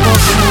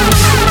 cocaine.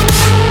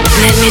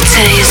 Let me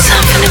tell you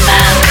something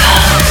about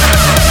Coke.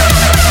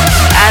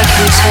 I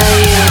can tell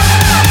you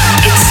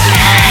it's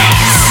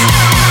nice.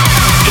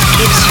 It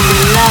gives you a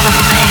lot of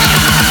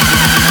pleasure.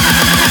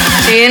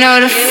 Do you know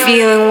the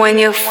feeling when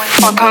you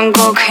fuck on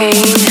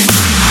cocaine?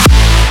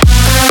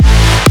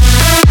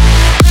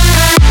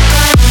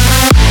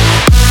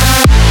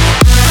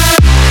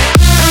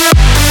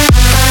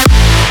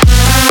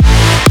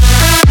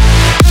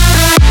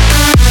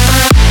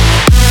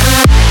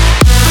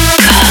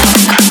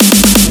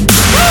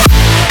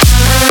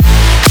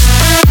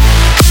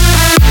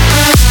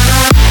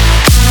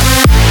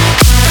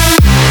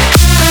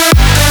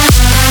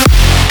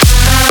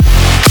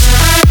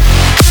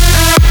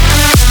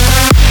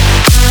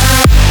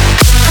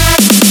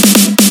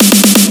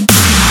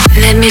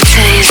 Let me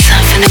tell you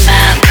something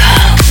about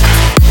Coke.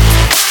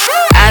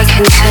 I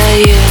can tell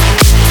you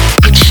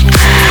it's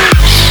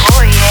nice.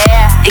 Oh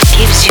yeah. It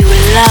gives you a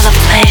lot of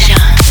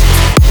pleasure.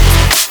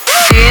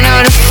 Do you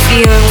know the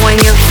feeling when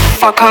you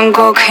fuck on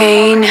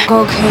cocaine?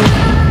 Cocaine,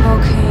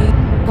 cocaine,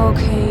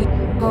 cocaine,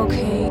 cocaine,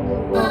 cocaine,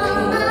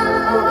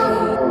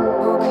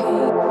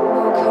 cocaine,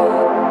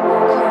 cocaine.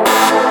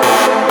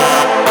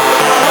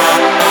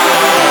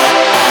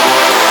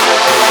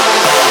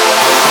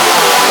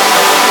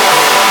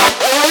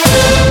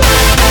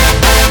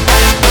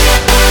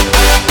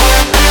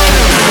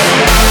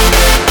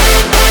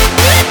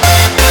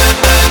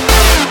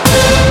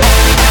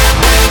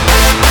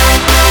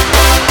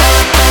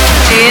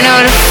 Do you know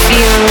the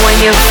feeling when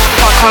you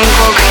fuck on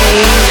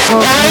cocaine?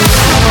 Cocaine,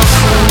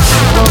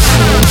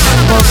 cocaine,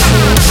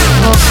 cocaine,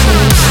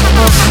 cocaine,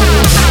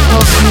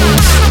 cocaine,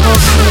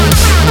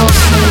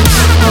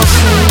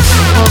 cocaine, cocaine, cocaine, cocaine, cocaine, cocaine, cocaine, cocaine,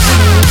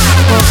 cocaine,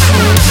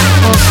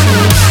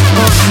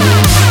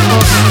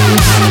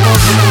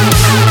 cocaine.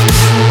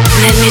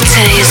 Let me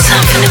tell you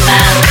something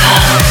about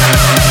Coke.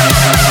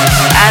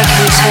 I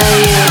can tell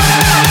you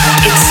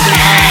it's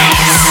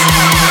nice.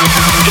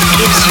 It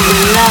gives you a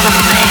lot of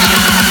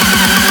pleasure.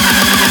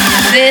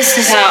 This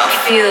is how it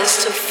feels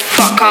to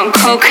fuck on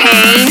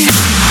cocaine.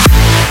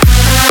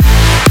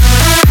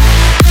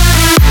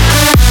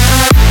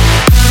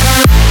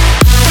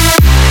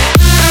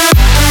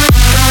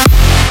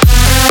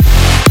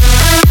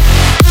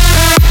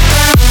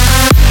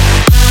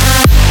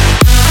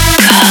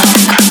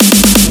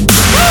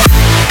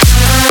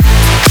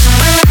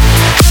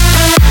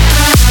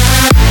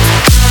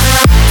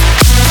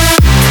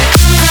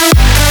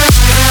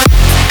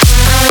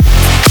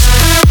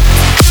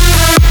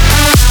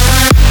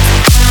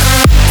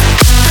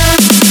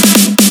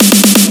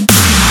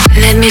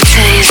 Let me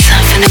tell you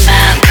something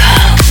about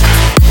Coke.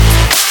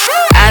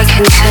 I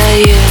can tell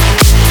you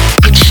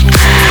it's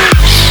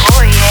nice.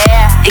 Oh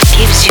yeah. It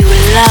gives you a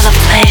lot of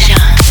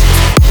pleasure.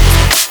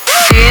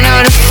 Do you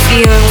know the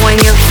feeling when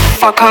you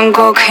fuck on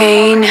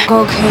cocaine?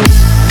 Cocaine.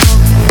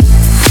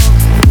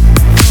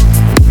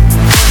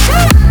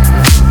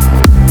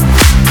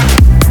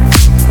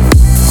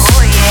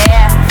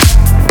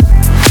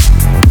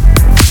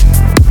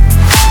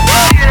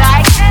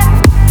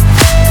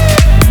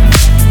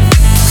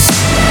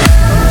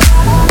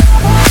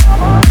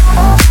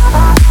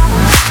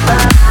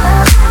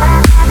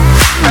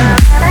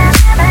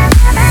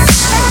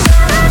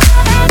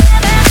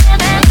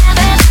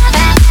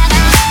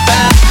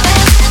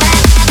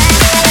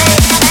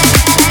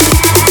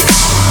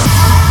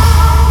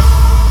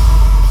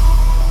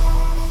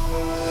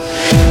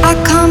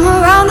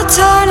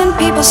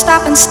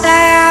 Stop and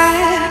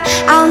stare.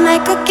 I'll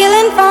make a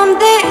killing from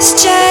this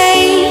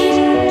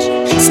change.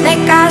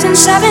 Snake eyes and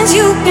 24/7s,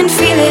 you can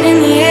feel it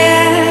in the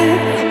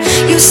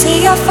air. You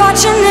see your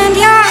fortune and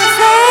your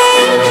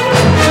fame.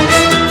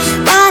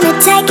 Wanna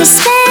take a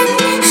spin,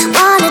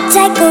 wanna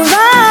take a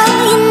roll.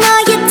 You know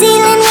you're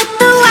dealing with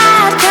the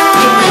wild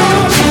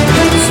card.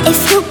 If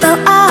you go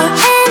all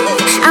in,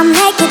 I'll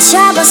make your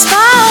troubles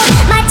fall.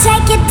 Might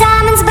take your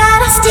diamonds, but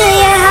I'll steal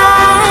your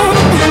heart.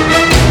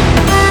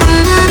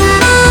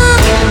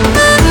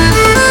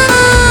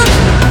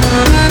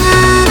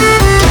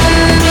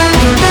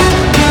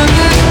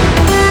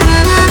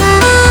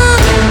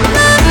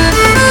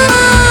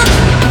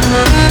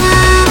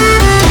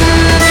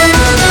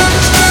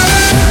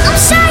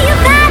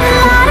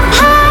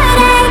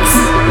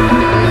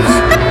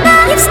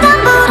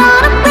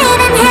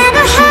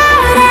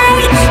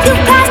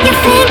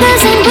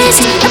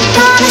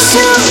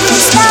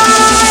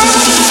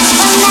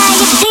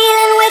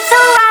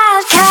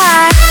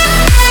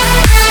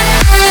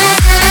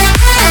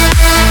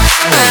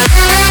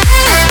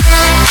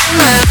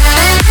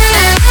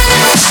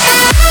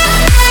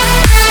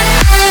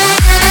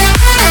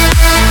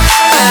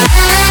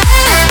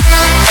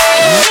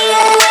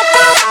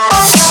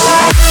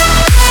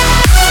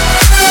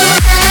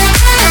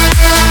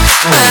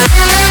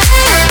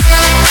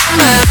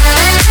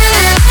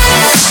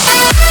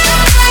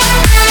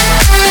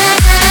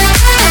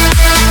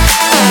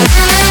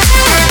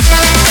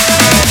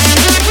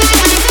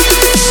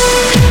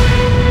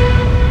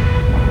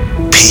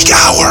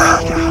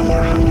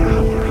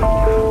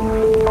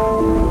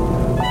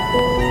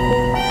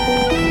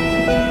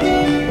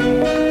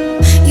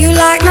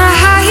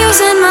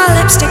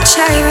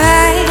 Cherry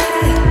red,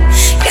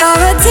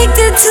 you're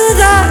addicted to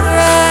the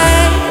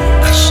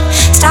rush.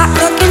 Stop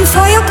looking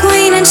for your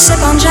queen and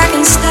sip on Jack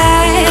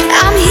instead.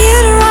 I'm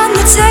here to run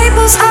the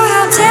tables, oh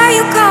how dare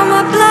you call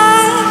my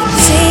bluff.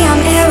 See,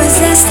 I'm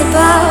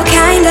irresistible,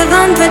 kind of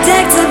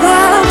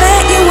unpredictable.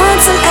 Bet you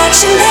want some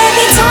action,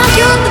 baby, don't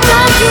you.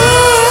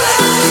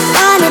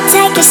 Wanna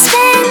take a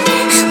spin,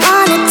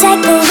 wanna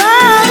take a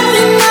roll.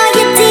 You know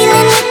you're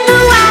dealing with the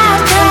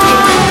wild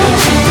card.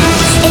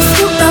 If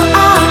you go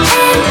all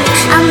in,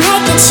 I'll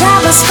make your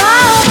troubles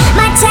fall.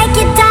 Might take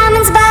your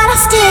diamonds, but I'll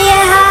steal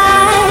your heart.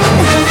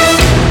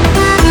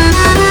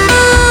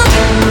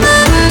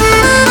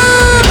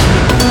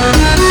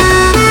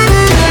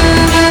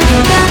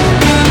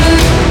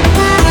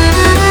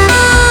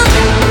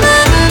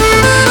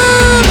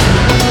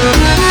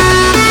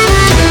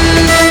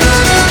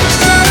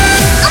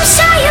 I'm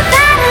sure you've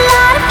had a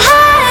lot of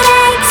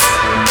heartaches,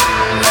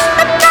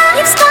 but now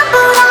you've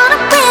stumbled on a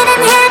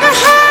winning hand of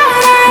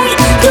heartache.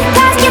 You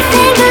crossed your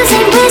fingers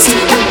and wished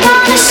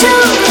upon a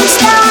shooting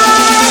star,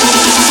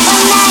 but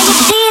now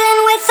you're dealing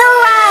with a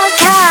wild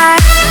card.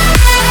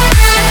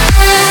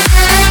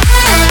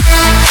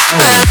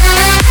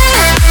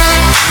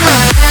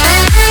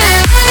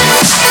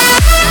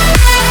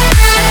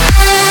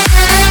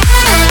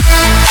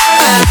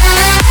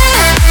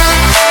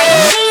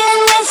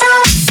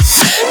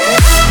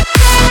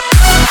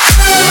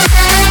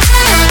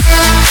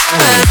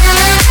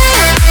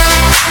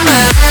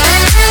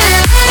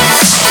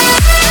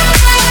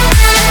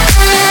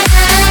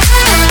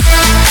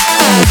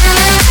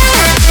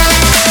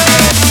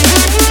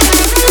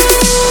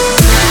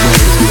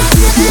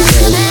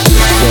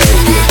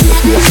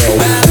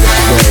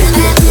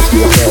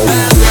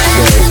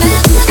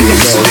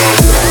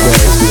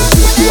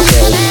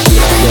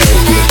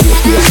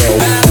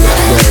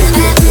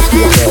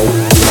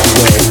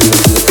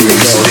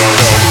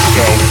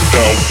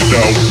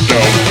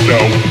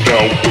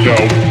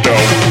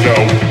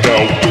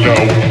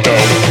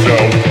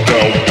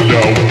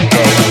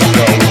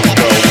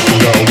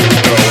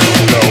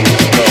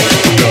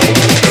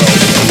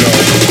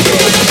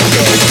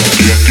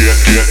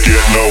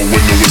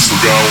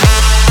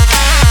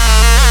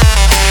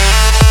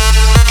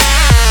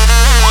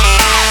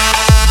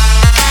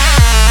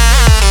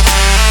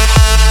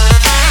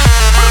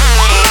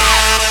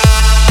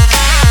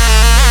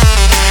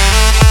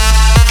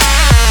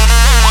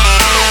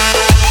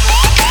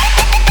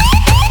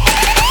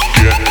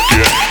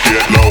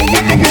 Get low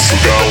when the whistle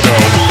go.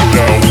 Get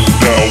low when the whistle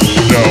go.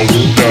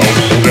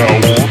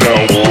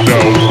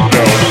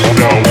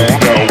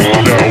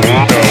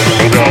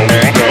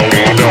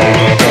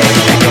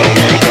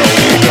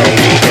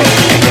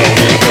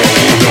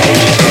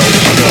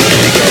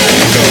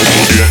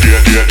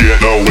 Get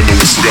low when the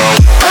whistle go.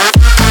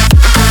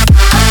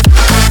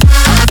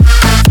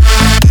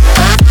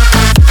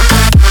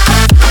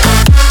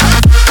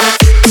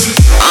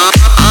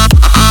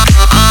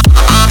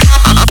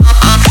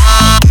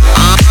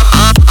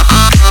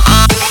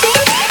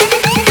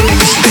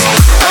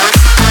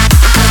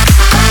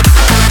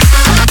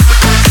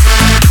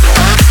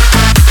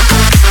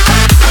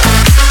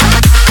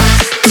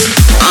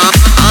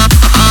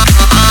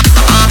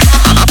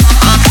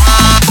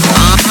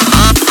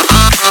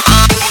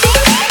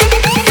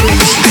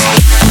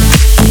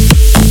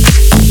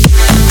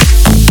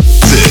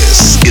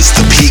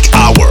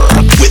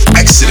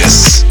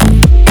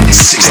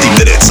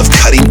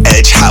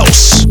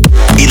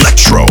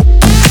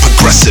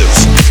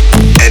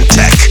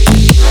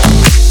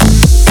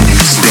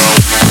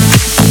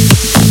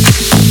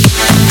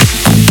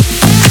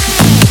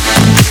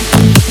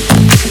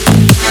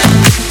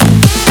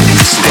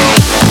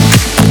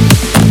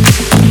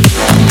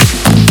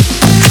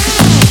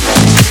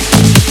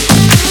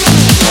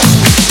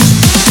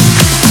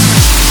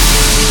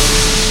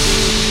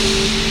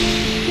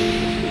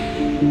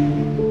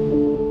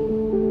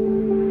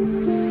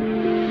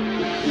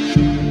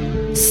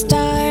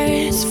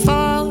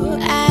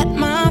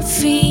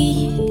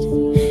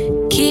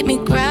 keep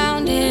me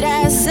grounded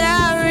as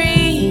I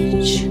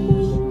reach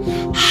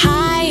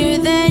higher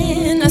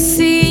than I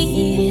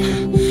see.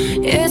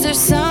 Is there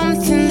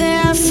something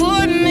there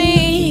for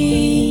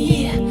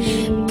me?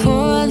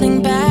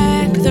 Pulling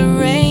back the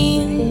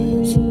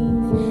reins,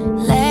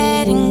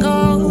 letting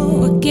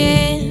go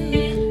again.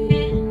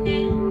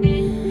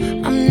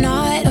 I'm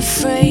not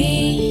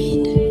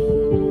afraid.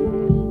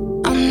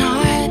 I'm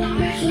not.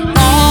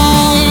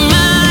 All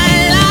my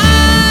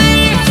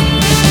life,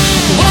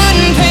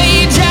 one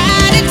page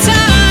at a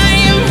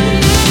time,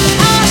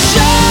 I'll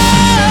show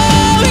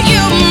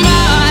you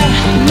my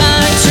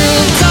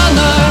true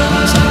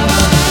colors.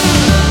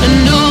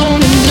 No,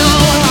 no,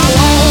 I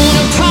won't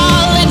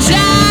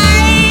apologize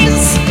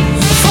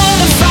for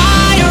the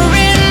fire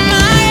in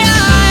my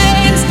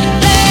eyes.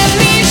 Let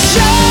me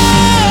show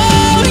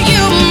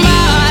you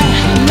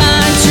my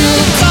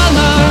true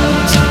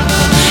colors.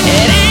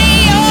 It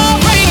ain't your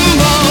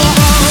rainbow.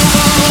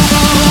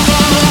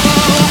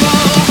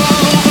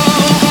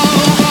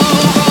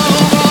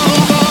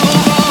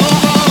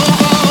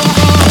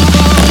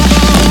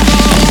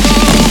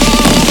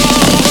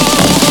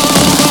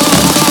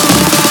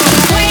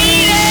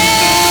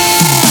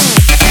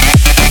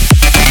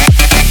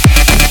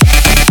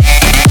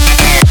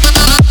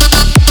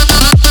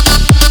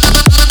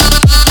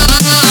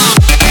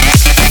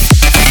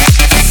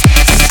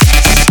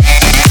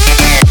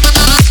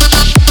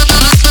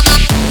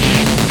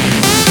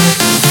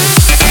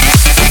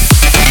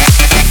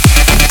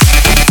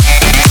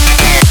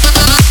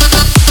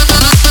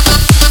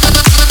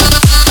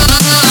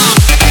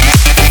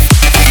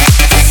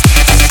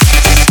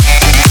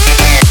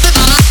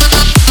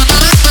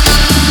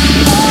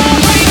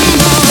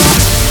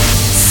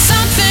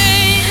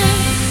 Something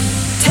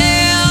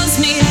tells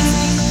me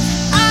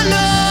I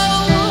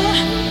know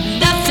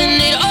nothing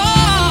at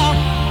all.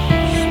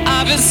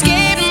 I've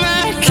escaped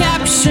my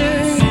capture,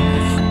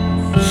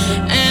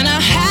 and I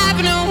have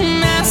no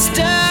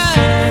master.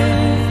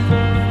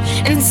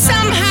 And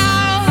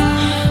somehow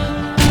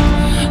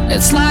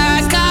it's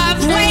like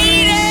I've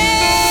waited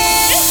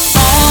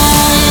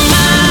all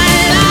my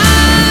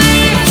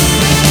life,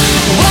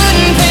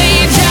 one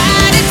page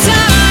at a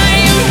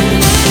time.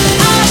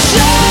 I'll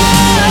show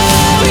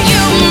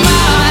you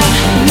my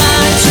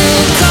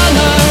true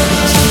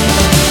colors.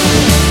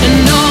 And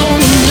no,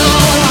 no,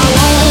 I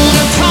won't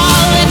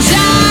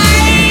apologize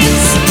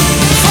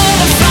for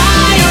the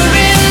fire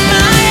in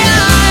my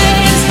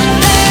eyes.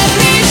 Let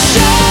me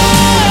show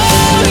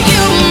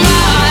you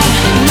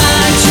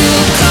my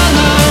true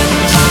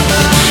colors.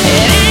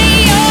 It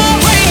ain't your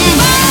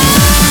rainbow.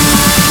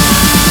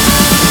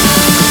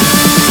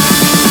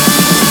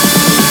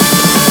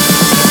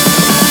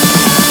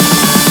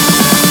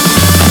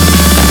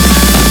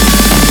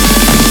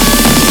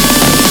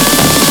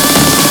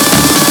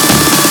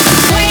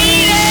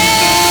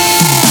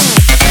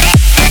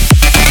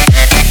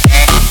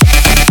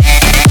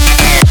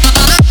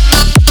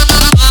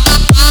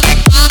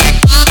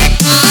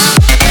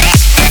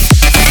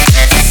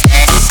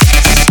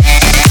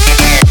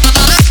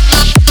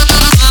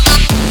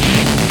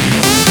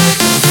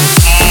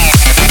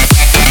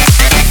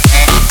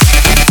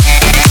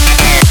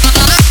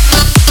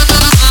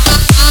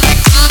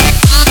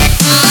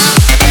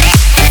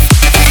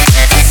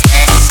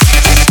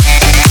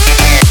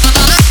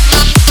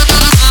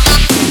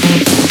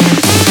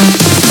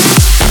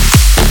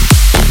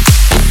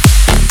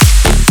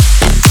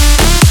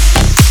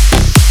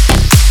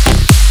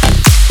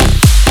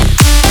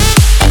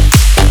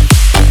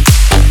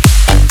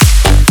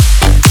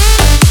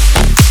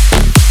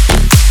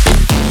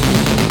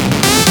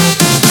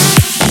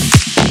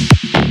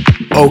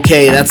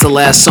 Okay, that's the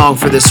last song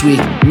for this week.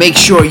 Make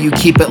sure you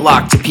keep it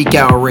locked to Peak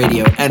Hour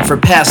Radio, and for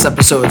past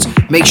episodes,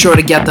 make sure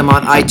to get them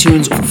on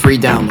iTunes for free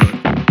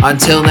download.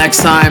 Until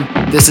next time,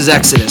 this is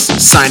Exodus,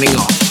 signing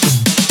off.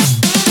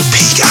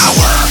 Peak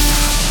Hour.